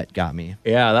one bet got me.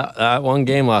 Yeah, that one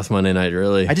game last Monday night,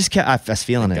 really. I just kept, I was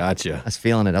feeling it. Gotcha. I was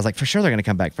feeling it. I was like, for sure they're going to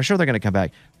come back. For sure they're going to come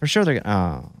back. For sure they're going to.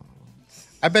 Oh.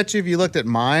 I bet you if you looked at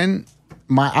mine,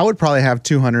 I would probably have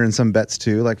 200 and some bets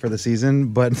too, like for the season,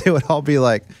 but they would all be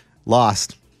like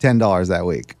lost $10 that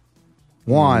week,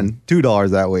 won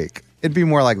 $2 that week. It'd be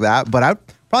more like that, but I'd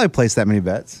probably place that many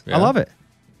bets. I love it.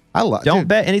 Don't dude.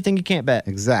 bet anything you can't bet.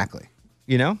 Exactly.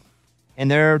 You know?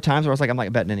 And there are times where I was like, I'm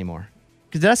not betting anymore.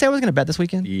 Because did I say I was going to bet this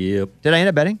weekend? Yep. Did I end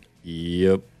up betting?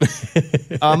 Yep.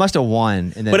 I must have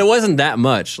won. And then, But it wasn't that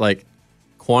much. Like,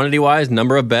 quantity-wise,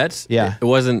 number of bets, Yeah. it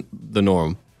wasn't the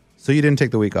norm. So you didn't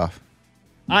take the week off?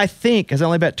 I think, because I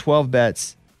only bet 12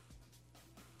 bets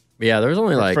Yeah, there was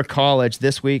only like... for college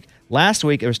this week. Last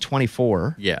week, it was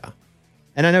 24. Yeah.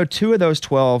 And I know 2 of those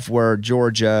 12 were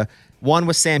Georgia. One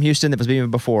was Sam Houston that was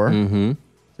even before. Mm-hmm.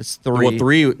 That's 3. Well,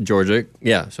 3 Georgia.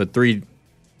 Yeah, so 3...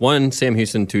 1 Sam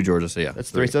Houston, 2 Georgia. So yeah, That's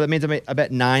 3. So that means I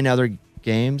bet 9 other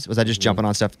games. Was I just jumping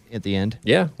on stuff at the end?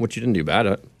 Yeah, which you didn't do bad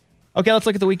at. Okay, let's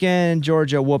look at the weekend.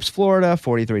 Georgia whoops Florida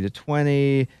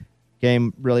 43-20.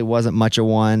 Game really wasn't much of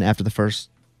one after the first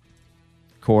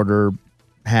quarter,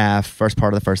 first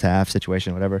part of the first half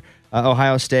situation, whatever.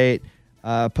 Ohio State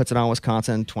puts it on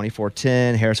Wisconsin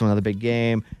 24-10. Harrison, another big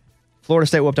game. Florida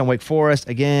State whooped on Wake Forest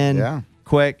again. Yeah.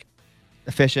 Quick,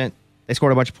 efficient. They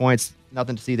scored a bunch of points.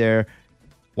 Nothing to see there.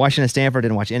 Washington, Stanford,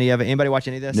 didn't watch any of it. Anybody watch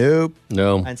any of this? Nope.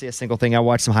 No. I didn't see a single thing. I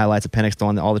watched some highlights of Penix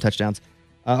throwing all the touchdowns.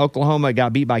 Oklahoma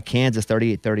got beat by Kansas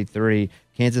 38-33.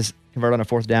 Kansas converted on a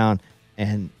 4th down,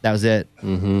 and that was it.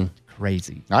 Mm-hmm.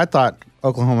 Crazy. I thought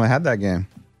Oklahoma had that game.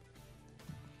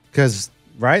 Because,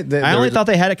 right? I only thought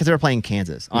they had it because they were playing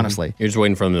Kansas, honestly. You're just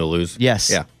waiting for them to lose. Yes.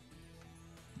 Yeah.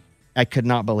 I could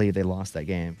not believe they lost that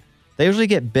game. They usually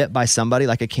get bit by somebody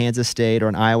like a Kansas State or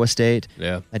an Iowa State.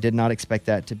 Yeah. I did not expect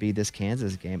that to be this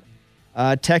Kansas game.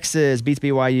 Texas beats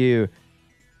BYU.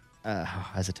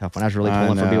 That's a tough one. I was really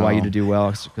pulling for BYU to do well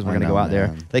because we're going to go out there.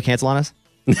 man. Did they cancel on us?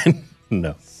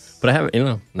 No. But I haven't,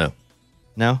 no.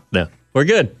 No? No. We're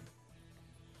good.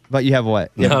 But you have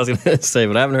what? No, I was going to say,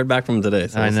 but I haven't heard back from them today.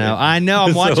 So I we'll know. see. I know.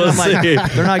 I'm watching. So I'm like, we'll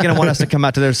see. they're not going to want us to come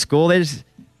out to their school. They just,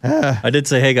 I did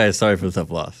say, hey, guys, sorry for the tough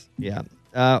loss. yeah.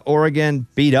 Oregon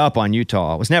beat up on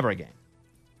Utah. It was never a game.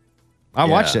 I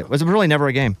watched it. It was really never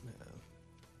a game.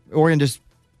 Oregon just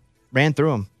ran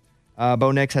through them.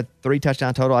 Bo Nix had 3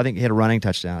 touchdowns total. I think he had a running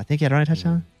touchdown. I think he had a running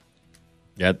touchdown.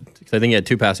 Yeah, 'cause I think he had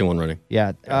 2 passing, 1 running.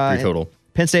 Yeah. 3 total.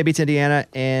 Penn State beats Indiana,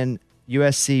 and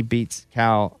USC beats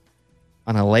Cal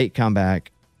on a late comeback.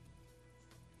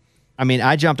 I mean,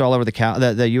 I jumped all over the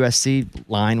USC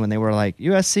line when they were like,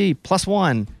 USC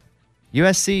 +1,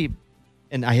 USC,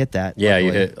 and I hit that. Yeah, luckily.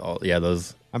 you hit all,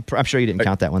 those. I'm sure you didn't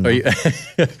count that one, though. Are you,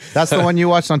 That's the one you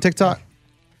watched on TikTok?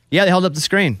 Yeah, they held up the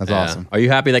screen. That's Yeah. awesome. Are you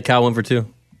happy that Cal went for 2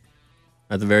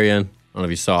 at the very end? I don't know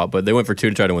if you saw it, but they went for 2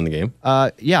 to try to win the game.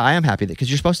 Yeah, I am happy because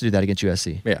you're supposed to do that against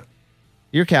USC. Yeah,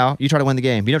 You're Cal. You try to win the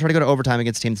game. You don't try to go to overtime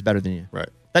against a team that's better than you. right.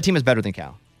 That team is better than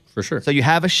Cal. For sure. So you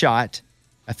have a shot,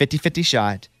 a 50-50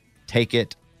 shot. Take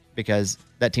it because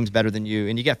that team's better than you,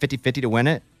 and you got 50-50 to win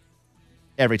it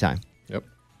every time. Yep.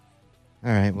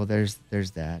 All right, well, there's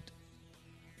that.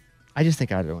 I just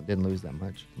think I didn't lose that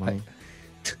much money.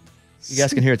 You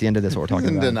guys can hear at the end of this what we're talking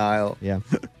in about. denial. Yeah.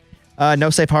 No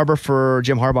safe harbor for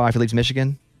Jim Harbaugh if he leaves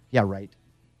Michigan. Yeah, right.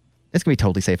 It's going to be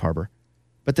totally safe harbor.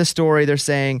 But this story, they're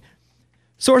saying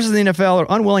sources in the NFL are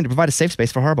unwilling to provide a safe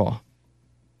space for Harbaugh.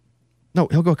 No,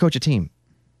 he'll go coach a team.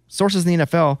 Sources in the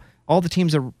NFL, all the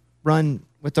teams are run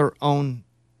with their own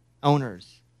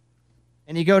owners.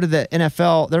 And you go to the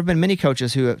NFL, there have been many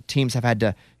coaches who teams have had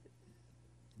to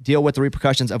deal with the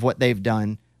repercussions of what they've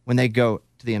done when they go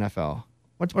to the NFL.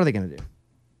 What are they going to do?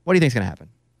 What do you think is going to happen?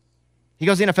 He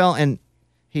goes to the NFL and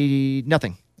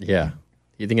nothing. Yeah.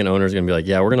 You think an owner's going to be like,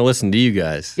 yeah, we're going to listen to you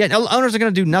guys. Yeah, owners are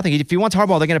going to do nothing. If he wants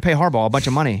Harbaugh, they're going to pay Harbaugh a bunch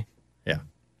of money. Yeah.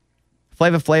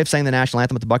 Flav sang the national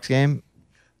anthem at the Bucs game.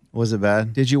 Was it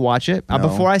bad? Did you watch it? No.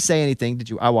 Before I say anything,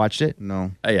 I watched it.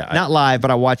 No. Yeah. Not live,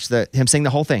 but I watched him sing the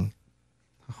whole thing.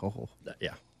 Oh.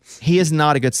 Yeah. He is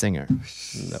not a good singer.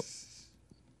 No.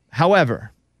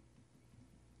 However,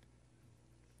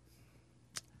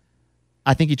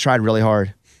 I think he tried really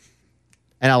hard,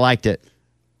 and I liked it.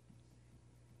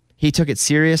 He took it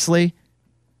seriously.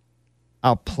 I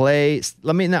won't play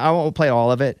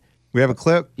all of it. We have a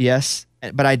clip? Yes,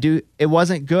 but it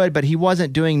wasn't good, but he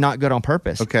wasn't doing not good on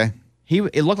purpose. Okay.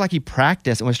 It looked like he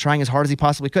practiced and was trying as hard as he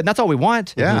possibly could. And that's all we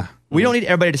want. Yeah. We don't need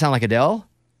everybody to sound like Adele.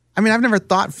 I mean, I've never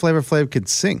thought Flavor Flav could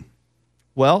sing.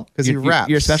 Well, because he raps.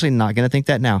 You're especially not going to think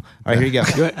that now. All right, here you go.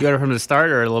 You want it from the start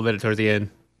or a little bit towards the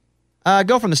end?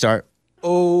 Go from the start.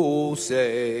 Oh,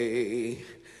 say,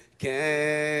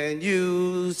 can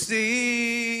you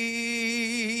see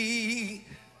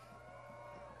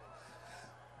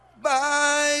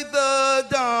by the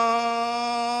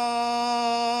dawn's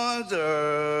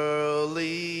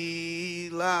early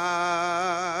light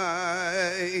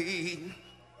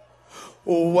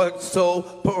what so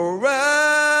proudly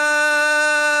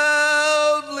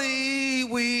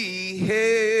we hailed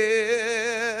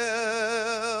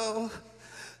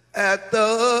at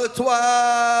the twilight's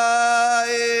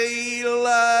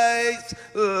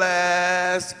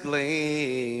last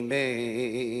gleaming,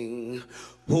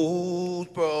 whose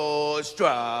broad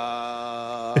stripes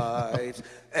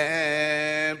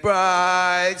and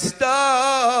bright stars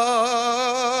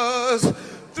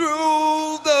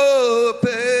through the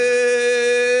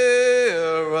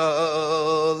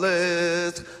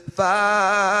perilous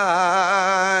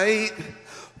fight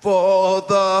for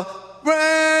the ramparts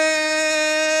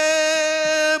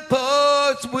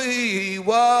we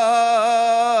watched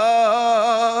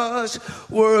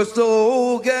were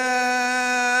so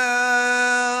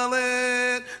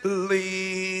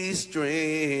gallantly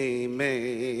streaming,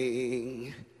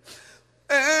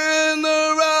 and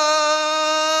the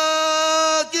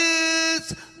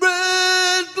rockets'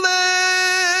 red glare,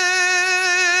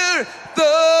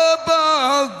 the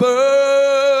bombs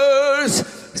burst,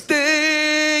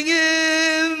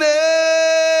 stinging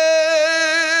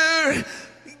there,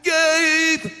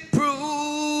 gave proof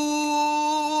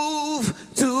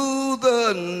to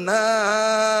the night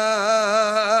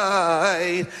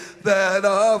that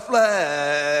our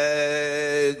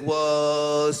flag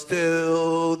was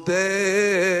still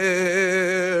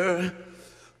there.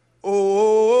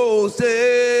 Oh,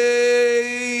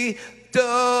 say,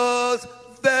 does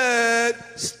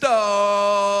that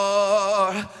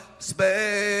star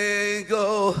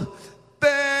spangled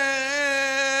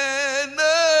banner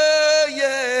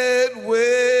yet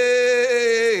wave?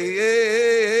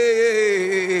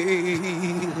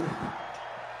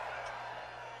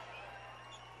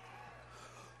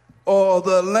 Or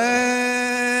the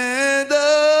land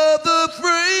of the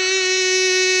free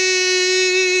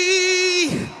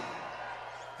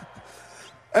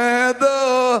and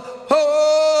the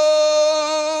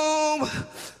home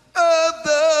of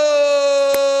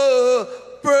the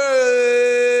brave,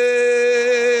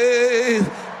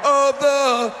 of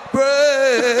the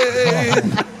brave,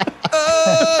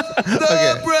 of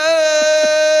the brave.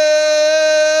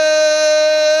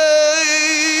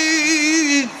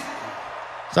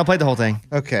 So I played the whole thing.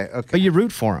 Okay. But you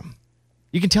root for him.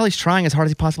 You can tell he's trying as hard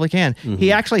as he possibly can. Mm-hmm.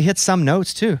 He actually hits some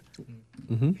notes too.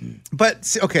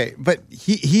 But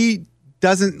he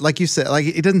doesn't, like you said, like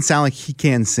it doesn't sound like he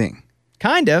can sing.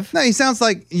 Kind of. No, he sounds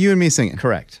like you and me singing.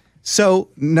 Correct. So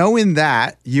knowing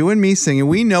that, you and me singing,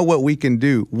 we know what we can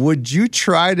do. Would you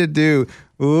try to do,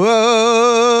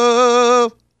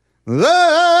 whoa,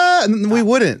 whoa? We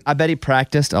wouldn't. I bet he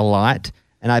practiced a lot,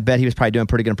 and I bet he was probably doing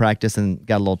pretty good in practice and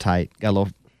got a little tight.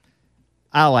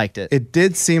 I liked it. It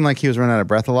did seem like he was running out of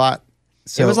breath a lot.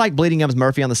 So it was like Bleeding Gums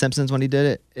Murphy on The Simpsons when he did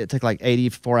it. It took like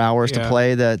 84 hours to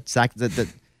play the sack. That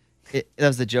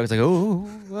was the joke. It's like,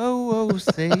 oh,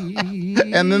 say.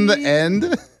 And then the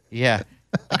end. Yeah.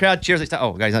 The crowd cheers.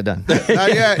 Oh, guy's not done. Not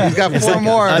yet. He's got It's 4 like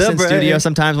more. us in studio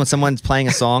sometimes when someone's playing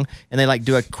a song and they like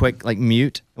do a quick like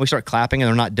mute and we start clapping and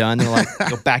they're not done. They're like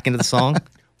go back into the song.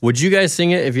 Would you guys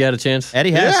sing it if you had a chance?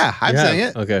 Eddie has. Yeah, I'd sing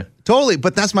it. Okay. Totally.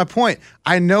 But that's my point.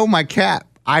 I know my cat.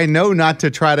 I know not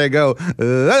to try to go,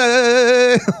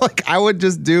 like I would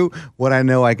just do what I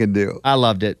know I can do. I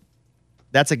loved it.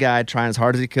 That's a guy trying as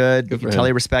hard as he could. You can tell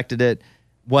he respected it.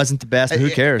 Wasn't the best, but who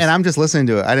cares? And I'm just listening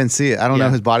to it. I didn't see it. I don't know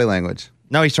his body language.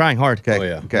 No, he's trying hard. Okay. Oh,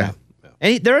 yeah. Okay. Yeah.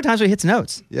 And there are times where he hits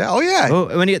notes. Yeah. Oh, yeah.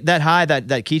 Oh, when he that high,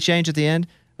 that key change at the end.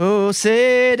 Oh,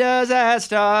 say does that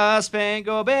star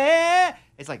spangled banner.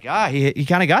 It's like, he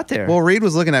kind of got there. Well, Reed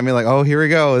was looking at me like, oh, here we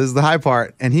go. This is the high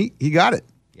part. And he got it.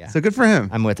 Yeah. So good for him.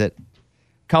 I'm with it.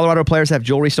 Colorado players have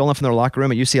jewelry stolen from their locker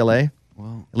room at UCLA.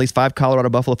 Wow. At least 5 Colorado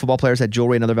Buffalo football players had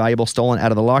jewelry and other valuables stolen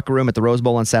out of the locker room at the Rose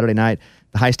Bowl on Saturday night.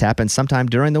 The heist happened sometime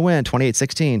during the win,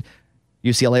 28-16.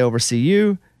 UCLA over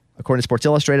CU. According to Sports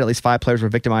Illustrated, at least 5 players were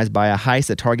victimized by a heist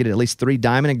that targeted at least 3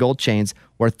 diamond and gold chains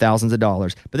worth thousands of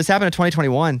dollars. But this happened in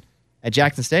 2021 at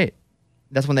Jackson State.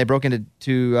 That's when they broke into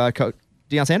Coach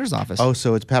Deion Sanders' office. Oh,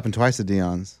 so it's happened twice at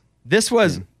Deion's. This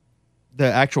was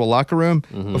the actual locker room.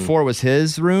 Before it was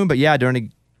his room. But yeah,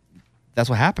 that's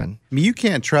what happened. I mean, you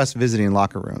can't trust visiting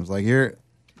locker rooms. Like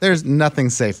there's nothing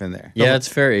safe in there. Yeah, it's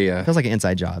very. Feels like an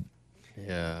inside job.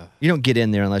 Yeah. You don't get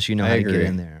in there unless you know how to get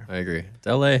in there. I agree. It's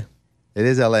L.A. It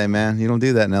is L.A., man. You don't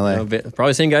do that in L.A.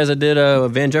 Probably same guys that did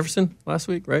Van Jefferson last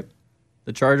week, right?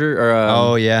 The Charger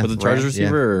or was it Chargers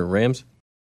receiver or Rams?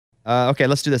 Okay,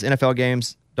 let's do this. NFL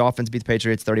games. Dolphins beat the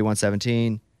Patriots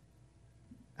 31-17.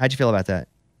 How'd you feel about that?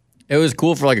 It was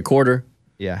cool for like a quarter.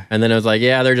 Yeah. And then it was like,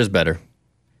 yeah, they're just better.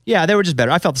 Yeah, they were just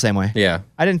better. I felt the same way. Yeah.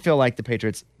 I didn't feel like the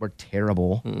Patriots were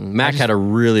terrible. Mac had a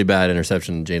really bad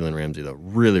interception, Jalen Ramsey, though.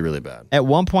 Really, really bad. At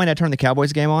one point, I turned the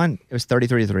Cowboys game on. It was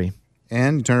 33-3.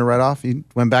 And you turned it right off? You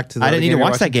went back to the I didn't need to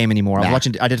watch that game anymore. I was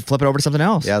watching. I did flip it over to something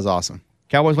else. Yeah, it was awesome.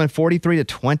 Cowboys win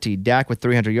 43-20. Dak with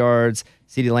 300 yards.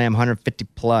 CeeDee Lamb 150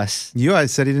 plus. You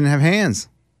guys said he didn't have hands.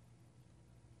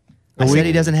 I said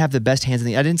he doesn't have the best hands in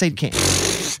the. I didn't say he can't.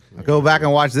 Go back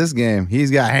and watch this game.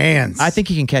 He's got hands. I think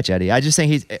he can catch Eddie. I just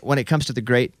think when it comes to the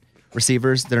great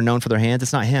receivers that are known for their hands,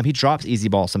 it's not him. He drops easy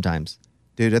balls sometimes.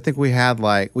 Dude, I think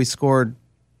we scored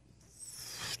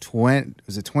 20,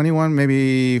 was it 21,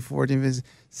 maybe 14,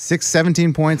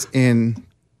 17 points in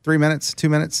 3 minutes, 2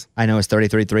 minutes. I know it's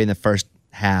 33-3 in the first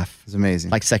half. It's amazing.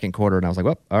 Like second quarter, and I was like,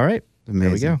 well, all right.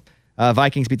 Amazing. There we go.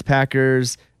 Vikings beat the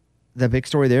Packers. The big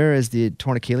story there is the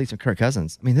torn Achilles from Kirk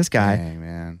Cousins. I mean, this guy,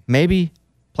 man, maybe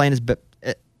playing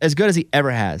as good as he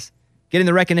ever has. Getting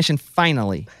the recognition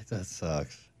finally. That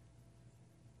sucks.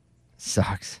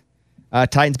 Sucks.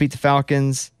 Titans beat the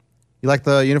Falcons. You like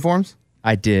the uniforms?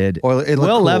 I did. Will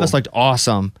cool. Levis looked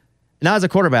awesome. Now as a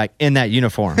quarterback in that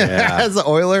uniform. Yeah. As an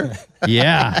Oiler?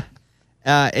 Yeah.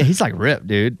 He's like ripped,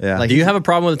 dude. Yeah. Like, Do you have a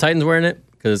problem with the Titans wearing it?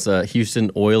 Because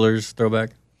Houston Oilers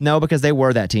throwback? No, because they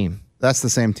were that team. That's the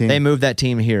same team. They moved that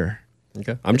team here.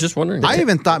 Okay. I'm just wondering. I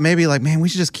even thought maybe like, man, we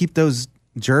should just keep those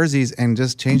jerseys and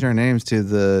just change our names to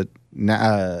the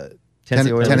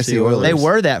Tennessee Oilers. They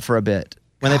were that for a bit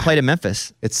when they played in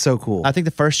Memphis. It's so cool. I think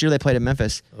the first year they played in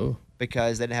Memphis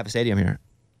because they didn't have a stadium here.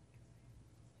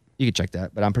 You could check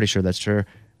that, but I'm pretty sure that's true.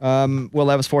 Will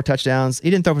Levis 4 touchdowns. He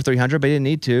didn't throw for 300, but he didn't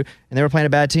need to. And they were playing a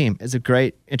bad team. It's a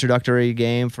great introductory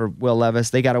game for Will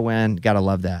Levis. They got to win. Got to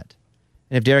love that.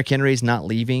 And if Derrick Henry's not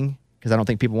leaving, because I don't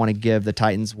think people want to give the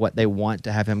Titans what they want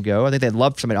to have him go. I think they'd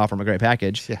love for somebody to offer him a great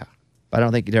package. Yeah. But I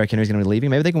don't think Derrick Henry's going to be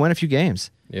leaving. Maybe they can win a few games.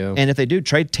 Yeah. And if they do,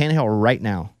 trade Tannehill right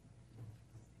now.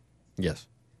 Yes.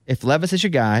 If Levis is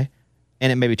your guy,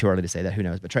 and it may be too early to say that, who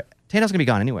knows, but Tannehill's going to be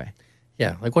gone anyway.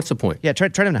 Yeah, like what's the point? Yeah,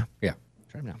 trade him now. Yeah.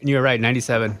 Trade him now. And you were right,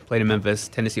 97, played in Memphis,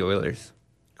 Tennessee Oilers.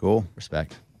 Cool.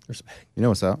 Respect. You know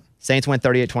what's up. Saints win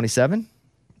 38-27.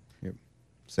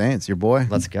 Saints, your boy.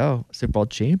 Let's go. Super Bowl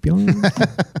champion.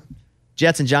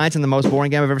 Jets and Giants in the most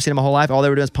boring game I've ever seen in my whole life. All they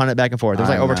were doing was punt it back and forth. There was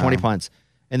like over 20 punts.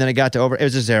 And then it got to over. It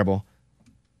was just terrible.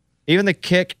 Even the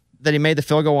kick that he made the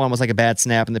field goal on was like a bad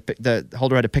snap, and the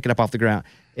holder had to pick it up off the ground.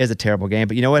 It was a terrible game.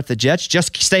 But you know what? If the Jets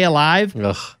just stay alive,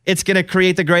 it's going to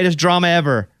create the greatest drama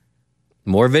ever.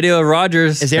 More video of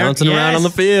Rodgers bouncing around on the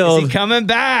field. Is he coming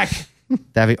back?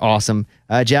 That'd be awesome.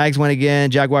 Jags win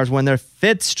again. Jaguars win their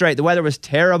 5th straight. The weather was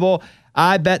terrible.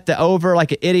 I bet the over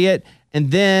like an idiot.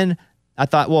 And then I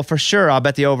thought, well, for sure, I'll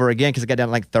bet the over again because it got down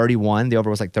to like 31. The over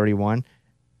was like 31.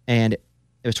 And it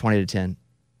was 20-10.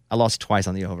 I lost twice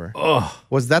on the over. Oh,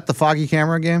 was that the foggy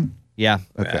camera game? Yeah.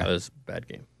 Okay. That was a bad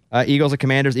game. Eagles and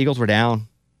Commanders. Eagles were down.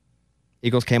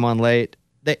 Eagles came on late.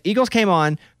 The Eagles came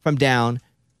on from down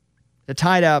to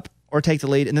tie it up or take the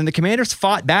lead. And then the Commanders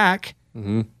fought back.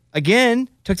 Mm-hmm. again,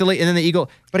 took the lead, and then the Eagle.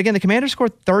 But again, the Commanders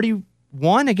scored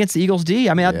 31 against the Eagles D.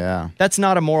 I mean, that's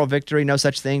not a moral victory, no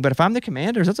such thing. But if I'm the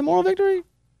Commanders, that's a moral victory.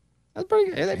 That's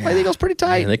pretty. They played the Eagles pretty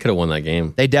tight. Man, they could have won that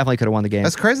game. They definitely could have won the game.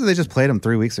 That's crazy. They just played them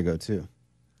 3 weeks ago too.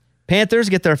 Panthers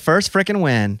get their first freaking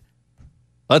win.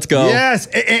 Let's go. Yes,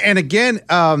 and again,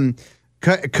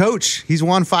 Coach, he's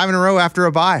won 5 in a row after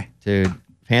a bye. Dude,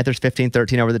 Panthers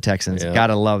 15-13 over the Texans. Yeah.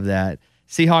 Gotta love that.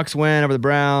 Seahawks win over the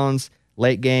Browns.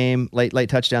 Late game, late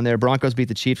touchdown there. Broncos beat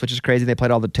the Chiefs, which is crazy. They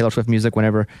played all the Taylor Swift music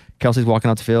whenever Kelsey's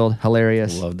walking off the field.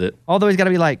 Hilarious. Loved it. Although he's got to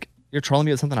be like, you're trolling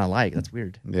me with something I like. That's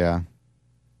weird. Yeah.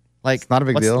 Like, it's not a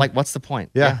big deal. Like, what's the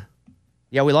point? Yeah.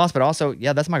 Yeah, we lost, but also,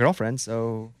 that's my girlfriend,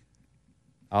 so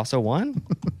I also won.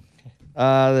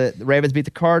 The Ravens beat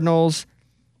the Cardinals.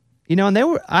 You know, and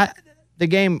the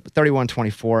game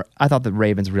 31-24, I thought the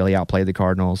Ravens really outplayed the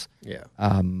Cardinals. Yeah.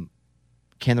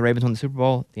 Can the Ravens win the Super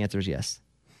Bowl? The answer is yes.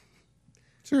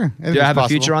 Sure. Do I have a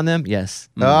future on them? Yes.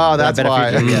 Oh, that's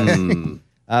why.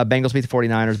 Bengals beat the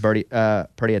 49ers.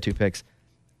 Purdy had 2 picks.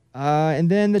 And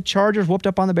then the Chargers whooped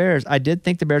up on the Bears. I did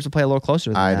think the Bears would play a little closer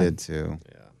than that. I did too.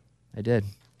 Yeah. I did.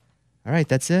 All right,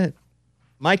 that's it.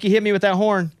 Mikey, hit me with that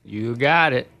horn. You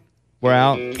got it. We're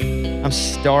out. I'm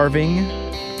starving.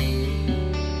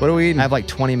 What are we eating? I have like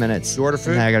 20 minutes. You order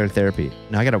food? And I got a therapy.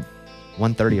 No, I got a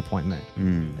 1:30 appointment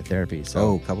at therapy.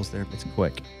 So couples therapy. it's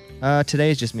quick.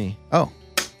 Today is just me. Oh.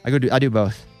 I do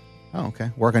both. Oh, okay.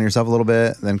 Work on yourself a little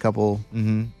bit, then couple.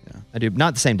 Mm-hmm. Yeah. I do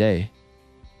not the same day.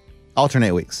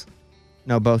 Alternate weeks.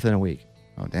 No, both in a week.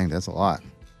 Oh, dang, that's a lot.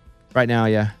 Right now,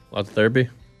 yeah. Lots of therapy.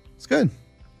 It's good.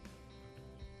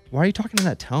 Why are you talking in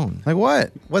that tone? Like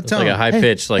what? What It's tone? like a high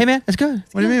pitch. Like, hey man, it's good.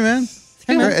 What do you mean, man?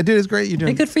 Hey, man. Dude, it's great. You're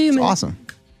doing. Hey, good for you, man. Awesome.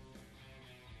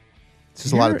 It's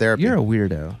just a lot of therapy. You're a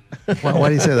weirdo. Why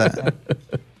do you say that?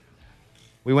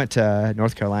 We went to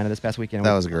North Carolina this past weekend.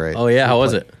 That was great. Oh yeah, how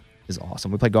was it? It was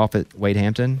awesome. We played golf at Wade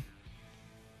Hampton.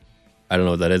 I don't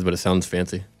know what that is, but it sounds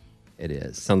fancy. It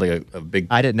is. Sounds like a big.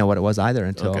 I didn't know what it was either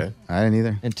until I didn't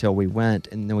either. Until we went,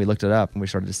 and then we looked it up and we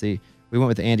started to see. We went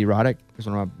with Andy Roddick, who's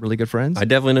one of my really good friends. I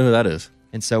definitely know who that is.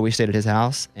 And so we stayed at his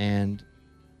house, and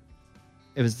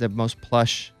it was the most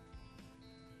plush,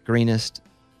 greenest,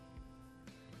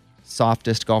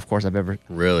 softest golf course I've ever.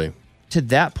 Really? To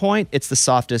that point, it's the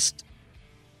softest,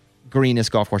 greenest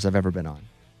golf course I've ever been on.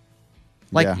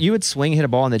 Like you would swing, hit a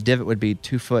ball, and the divot would be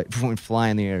 2 foot, would fly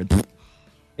in the air.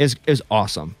 It was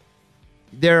awesome.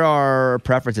 There are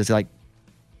preferences like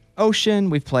ocean.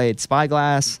 We've played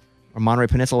Spyglass or Monterey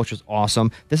Peninsula, which was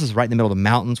awesome. This is right in the middle of the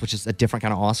mountains, which is a different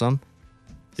kind of awesome.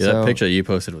 Yeah, that picture that you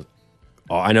posted was.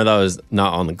 Oh, I know that was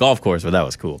not on the golf course, but that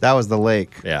was cool. That was the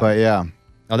lake. Yeah. But yeah.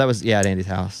 Oh, that was at Andy's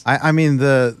house. I mean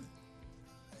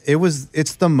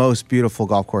it's the most beautiful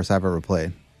golf course I've ever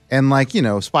played. And like, you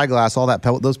know, Spyglass, all that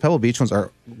those Pebble Beach ones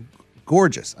are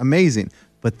gorgeous, amazing.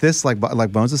 But this, like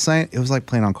Bones is saying, it was like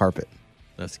playing on carpet.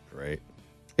 That's great.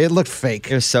 It looked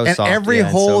fake. It was so and soft. every and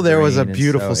hole so there was a green, and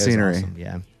beautiful it was scenery. awesome,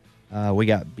 yeah. We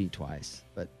got beat twice,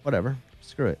 but whatever.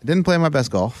 Screw it. Didn't play my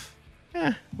best golf.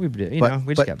 Yeah, we did.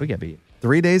 We But got beat.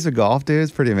 3 days of golf, dude,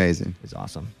 it's pretty amazing. It's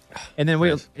awesome. And then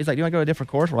he's like, "Do you want to go to a different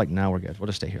course?" We're like, "No, we're good. We'll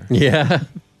just stay here." Yeah.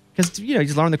 Because you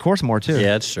just learn the course more too.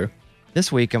 Yeah, that's true. This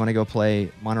week I'm gonna go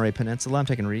play Monterey Peninsula. I'm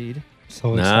taking Reed.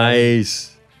 So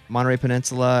Nice. Monterey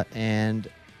Peninsula and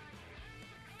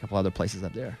a couple other places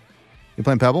up there. You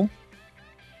playing Pebble?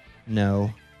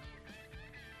 No.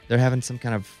 They're having some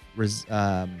kind of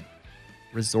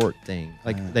resort thing.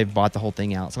 Like they've bought the whole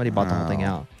thing out. Somebody bought the whole thing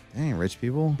out. Dang, rich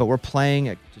people. But we're playing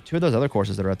at 2 of those other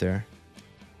courses that are out there.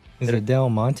 Is it Del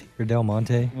Monte or Del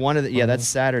Monte? One of the that's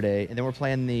Saturday, and then we're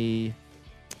playing the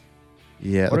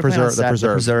the preserve. The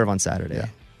preserve on Saturday.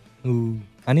 Yeah. Ooh,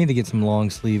 I need to get some long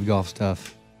sleeve golf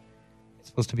stuff. It's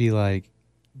supposed to be like.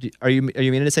 Are you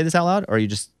meaning to say this out loud, or are you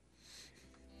just?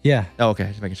 Yeah. Oh, okay.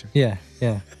 Just making sure. Yeah.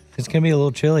 It's gonna be a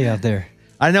little chilly out there.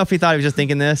 I don't know if he thought he was just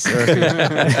thinking this. Or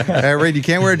Hey, Reed, you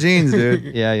can't wear jeans,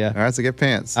 dude. Yeah. All right, so get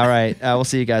pants. All right. We'll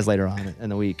see you guys later on in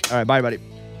the week. All right. Bye, buddy.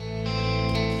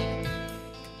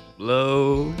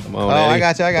 Blow. Come on, Oh, Eddie. I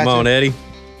got you. Come on, Eddie.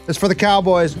 It's for the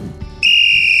Cowboys.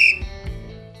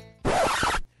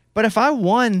 But if I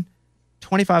won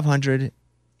 $2,500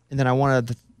 and then I won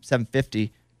the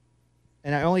 $750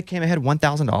 and I only came ahead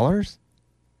 $1,000,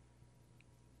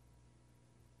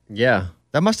 Yeah.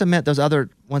 that must have meant those other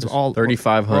ones were all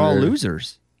 $3,500. were all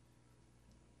losers.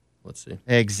 Let's see.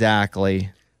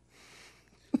 Exactly.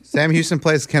 Sam Houston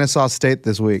plays Kennesaw State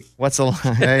this week. What's the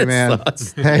line? Hey, man.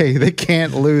 Hey, they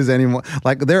can't lose anymore.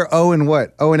 Like, they're 0 and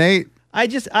what? 0 and 8?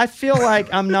 I feel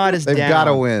like I'm not as They've down. got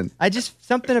to win.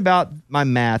 Something about my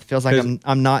math feels like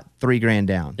I'm not $3,000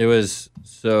 down. It was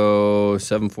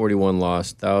 741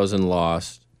 lost, 1,000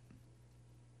 lost,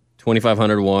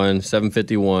 $2,500 won,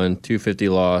 $750 won,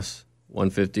 $250 loss,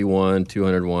 $150 won,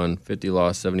 $200 won, $50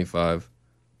 loss, $75,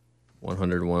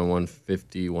 $100 won,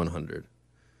 $150, $100.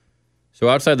 So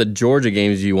outside the Georgia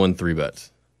games, you won 3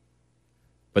 bets,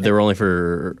 but they were only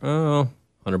for $100,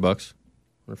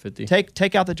 $150.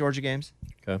 Take out the Georgia games.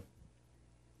 Okay.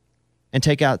 And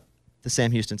take out the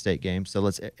Sam Houston State game. So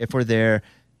if we're there,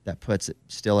 that puts it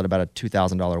still at about a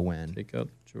 $2,000 win. Take out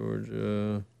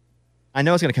Georgia. I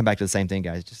know it's going to come back to the same thing,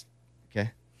 guys. Just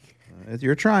okay.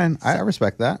 You're trying. I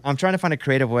respect that. I'm trying to find a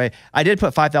creative way. I did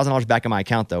put $5,000 back in my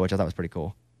account though, which I thought was pretty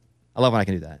cool. I love when I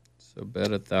can do that. So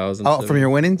bet 1,000. Oh, from your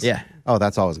winnings? Yeah. Oh,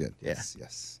 that's always good. Yeah.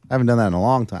 Yes. I haven't done that in a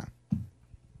long time.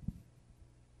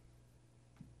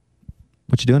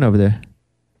 What you doing over there?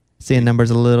 Seeing numbers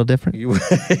a little different? You would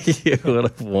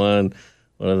have won.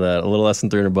 What is that? A little less than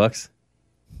 $300.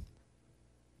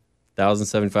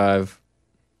 1,075.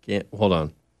 Can't hold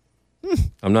on.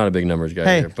 I'm not a big numbers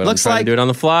guy here, but I'm trying to do it on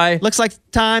the fly. Looks like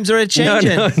times are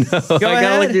changing. No. Go I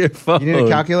gotta look at your phone. You need a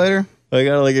calculator? I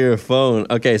gotta look at your phone.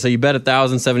 Okay, so you bet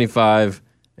 1,075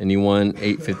 and you won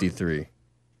 853.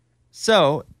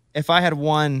 So if I had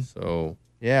won,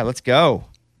 yeah, let's go.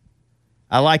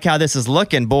 I like how this is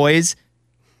looking, boys.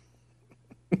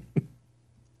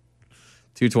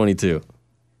 222.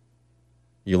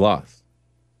 You lost.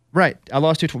 Right, I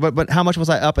lost 220. But how much was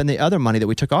I up in the other money that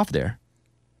we took off there?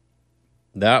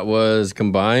 That was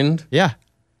combined. Yeah.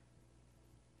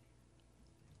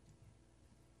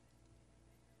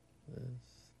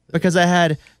 Because I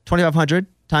had 2,500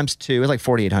 times 2 is like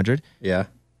 4,800. Yeah.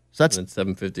 So that's and then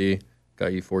 750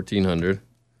 got you 1,400. So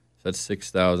that's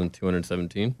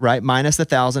 6,217. Right, minus the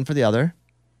 1,000 for the other.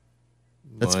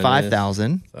 That's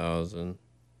 5,000. 1,000.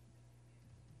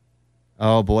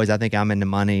 Oh, boys, I think I'm in the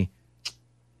money.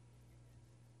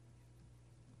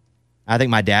 I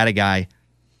think my dad a guy.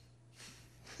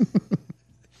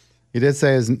 He did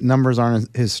say his numbers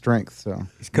aren't his strength, so.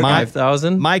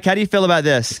 5,000? Mike, how do you feel about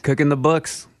this? He's cooking the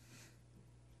books.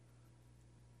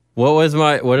 What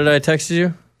did I text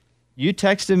you? You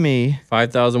texted me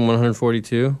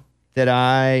 5,142. that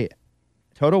I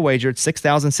total wagered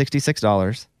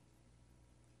 $6,066.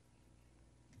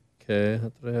 Okay,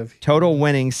 what did I have here? Total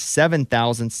winnings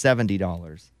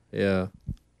 $7,070. Yeah.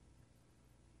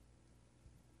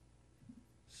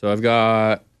 So I've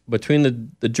got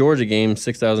between the Georgia game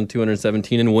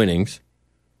 6,217 in winnings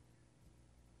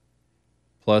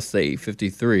plus the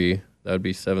 853, that would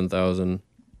be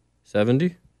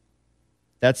 7,070.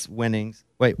 That's winnings.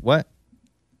 Wait, what?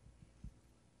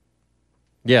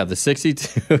 Yeah, the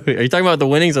 62. Are you talking about the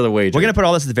winnings or the wager? We're going to put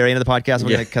all this at the very end of the podcast. We're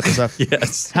going to cut this off.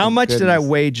 Yes. How much did I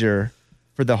wager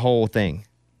for the whole thing?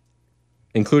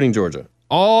 Including Georgia.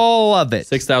 All of it.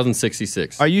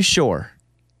 6,066. Are you sure?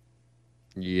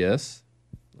 Yes.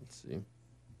 Let's see.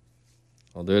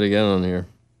 I'll do it again on here.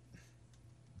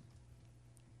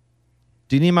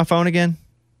 Do you need my phone again?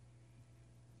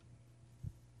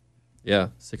 Yeah,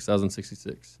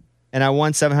 6,066. And I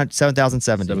won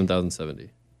 7,070. 7,070.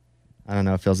 I don't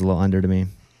know. It feels a little under to me.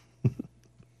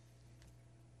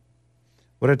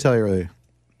 What did I tell you earlier?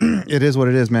 It is what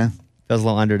it is, man. Feels a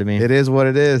little under to me. It is what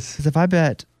it is. Because if I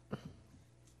bet...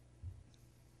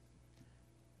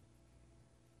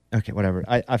 Okay, whatever.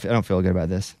 I don't feel good about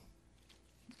this.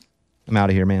 I'm out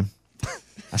of here, man.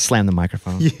 I slammed the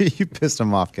microphone. You pissed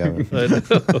him off, Kevin.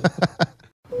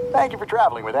 Thank you for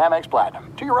traveling with Amex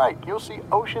Platinum. To your right, you'll see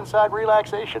oceanside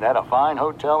relaxation at a fine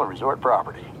hotel and resort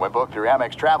property. When booked through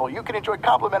Amex Travel, you can enjoy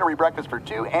complimentary breakfast for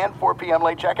 2 and 4 p.m.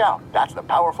 late checkout. That's the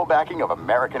powerful backing of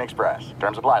American Express.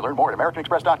 Terms apply. Learn more at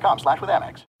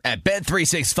americanexpress.com/withAmex. At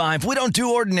Bet365, we don't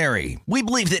do ordinary. We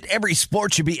believe that every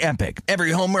sport should be epic.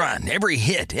 Every home run, every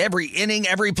hit, every inning,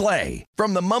 every play.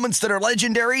 From the moments that are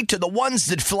legendary to the ones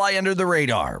that fly under the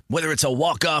radar. Whether it's a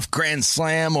walk-off grand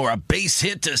slam or a base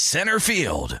hit to center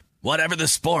field. Whatever the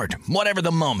sport, whatever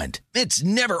the moment, it's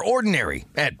never ordinary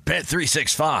at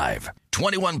Bet365.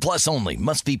 21 plus only.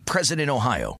 Must be present in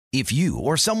Ohio. If you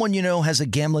or someone you know has a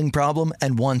gambling problem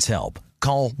and wants help,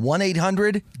 call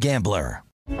 1-800-GAMBLER.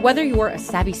 Whether you're a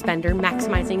savvy spender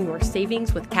maximizing your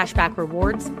savings with cashback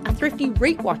rewards, a thrifty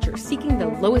rate watcher seeking the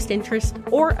lowest interest,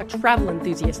 or a travel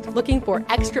enthusiast looking for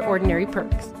extraordinary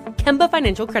perks, Kemba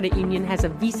Financial Credit Union has a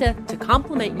visa to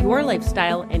complement your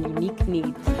lifestyle and unique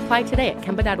needs. Apply today at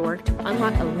Kemba.org to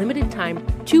unlock a limited-time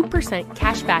 2%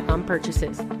 cash back on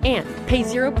purchases and pay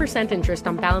 0% interest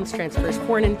on balance transfers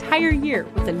for an entire year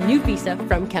with a new visa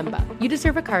from Kemba. You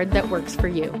deserve a card that works for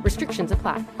you. Restrictions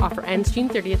apply. Offer ends June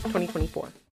 30th, 2024.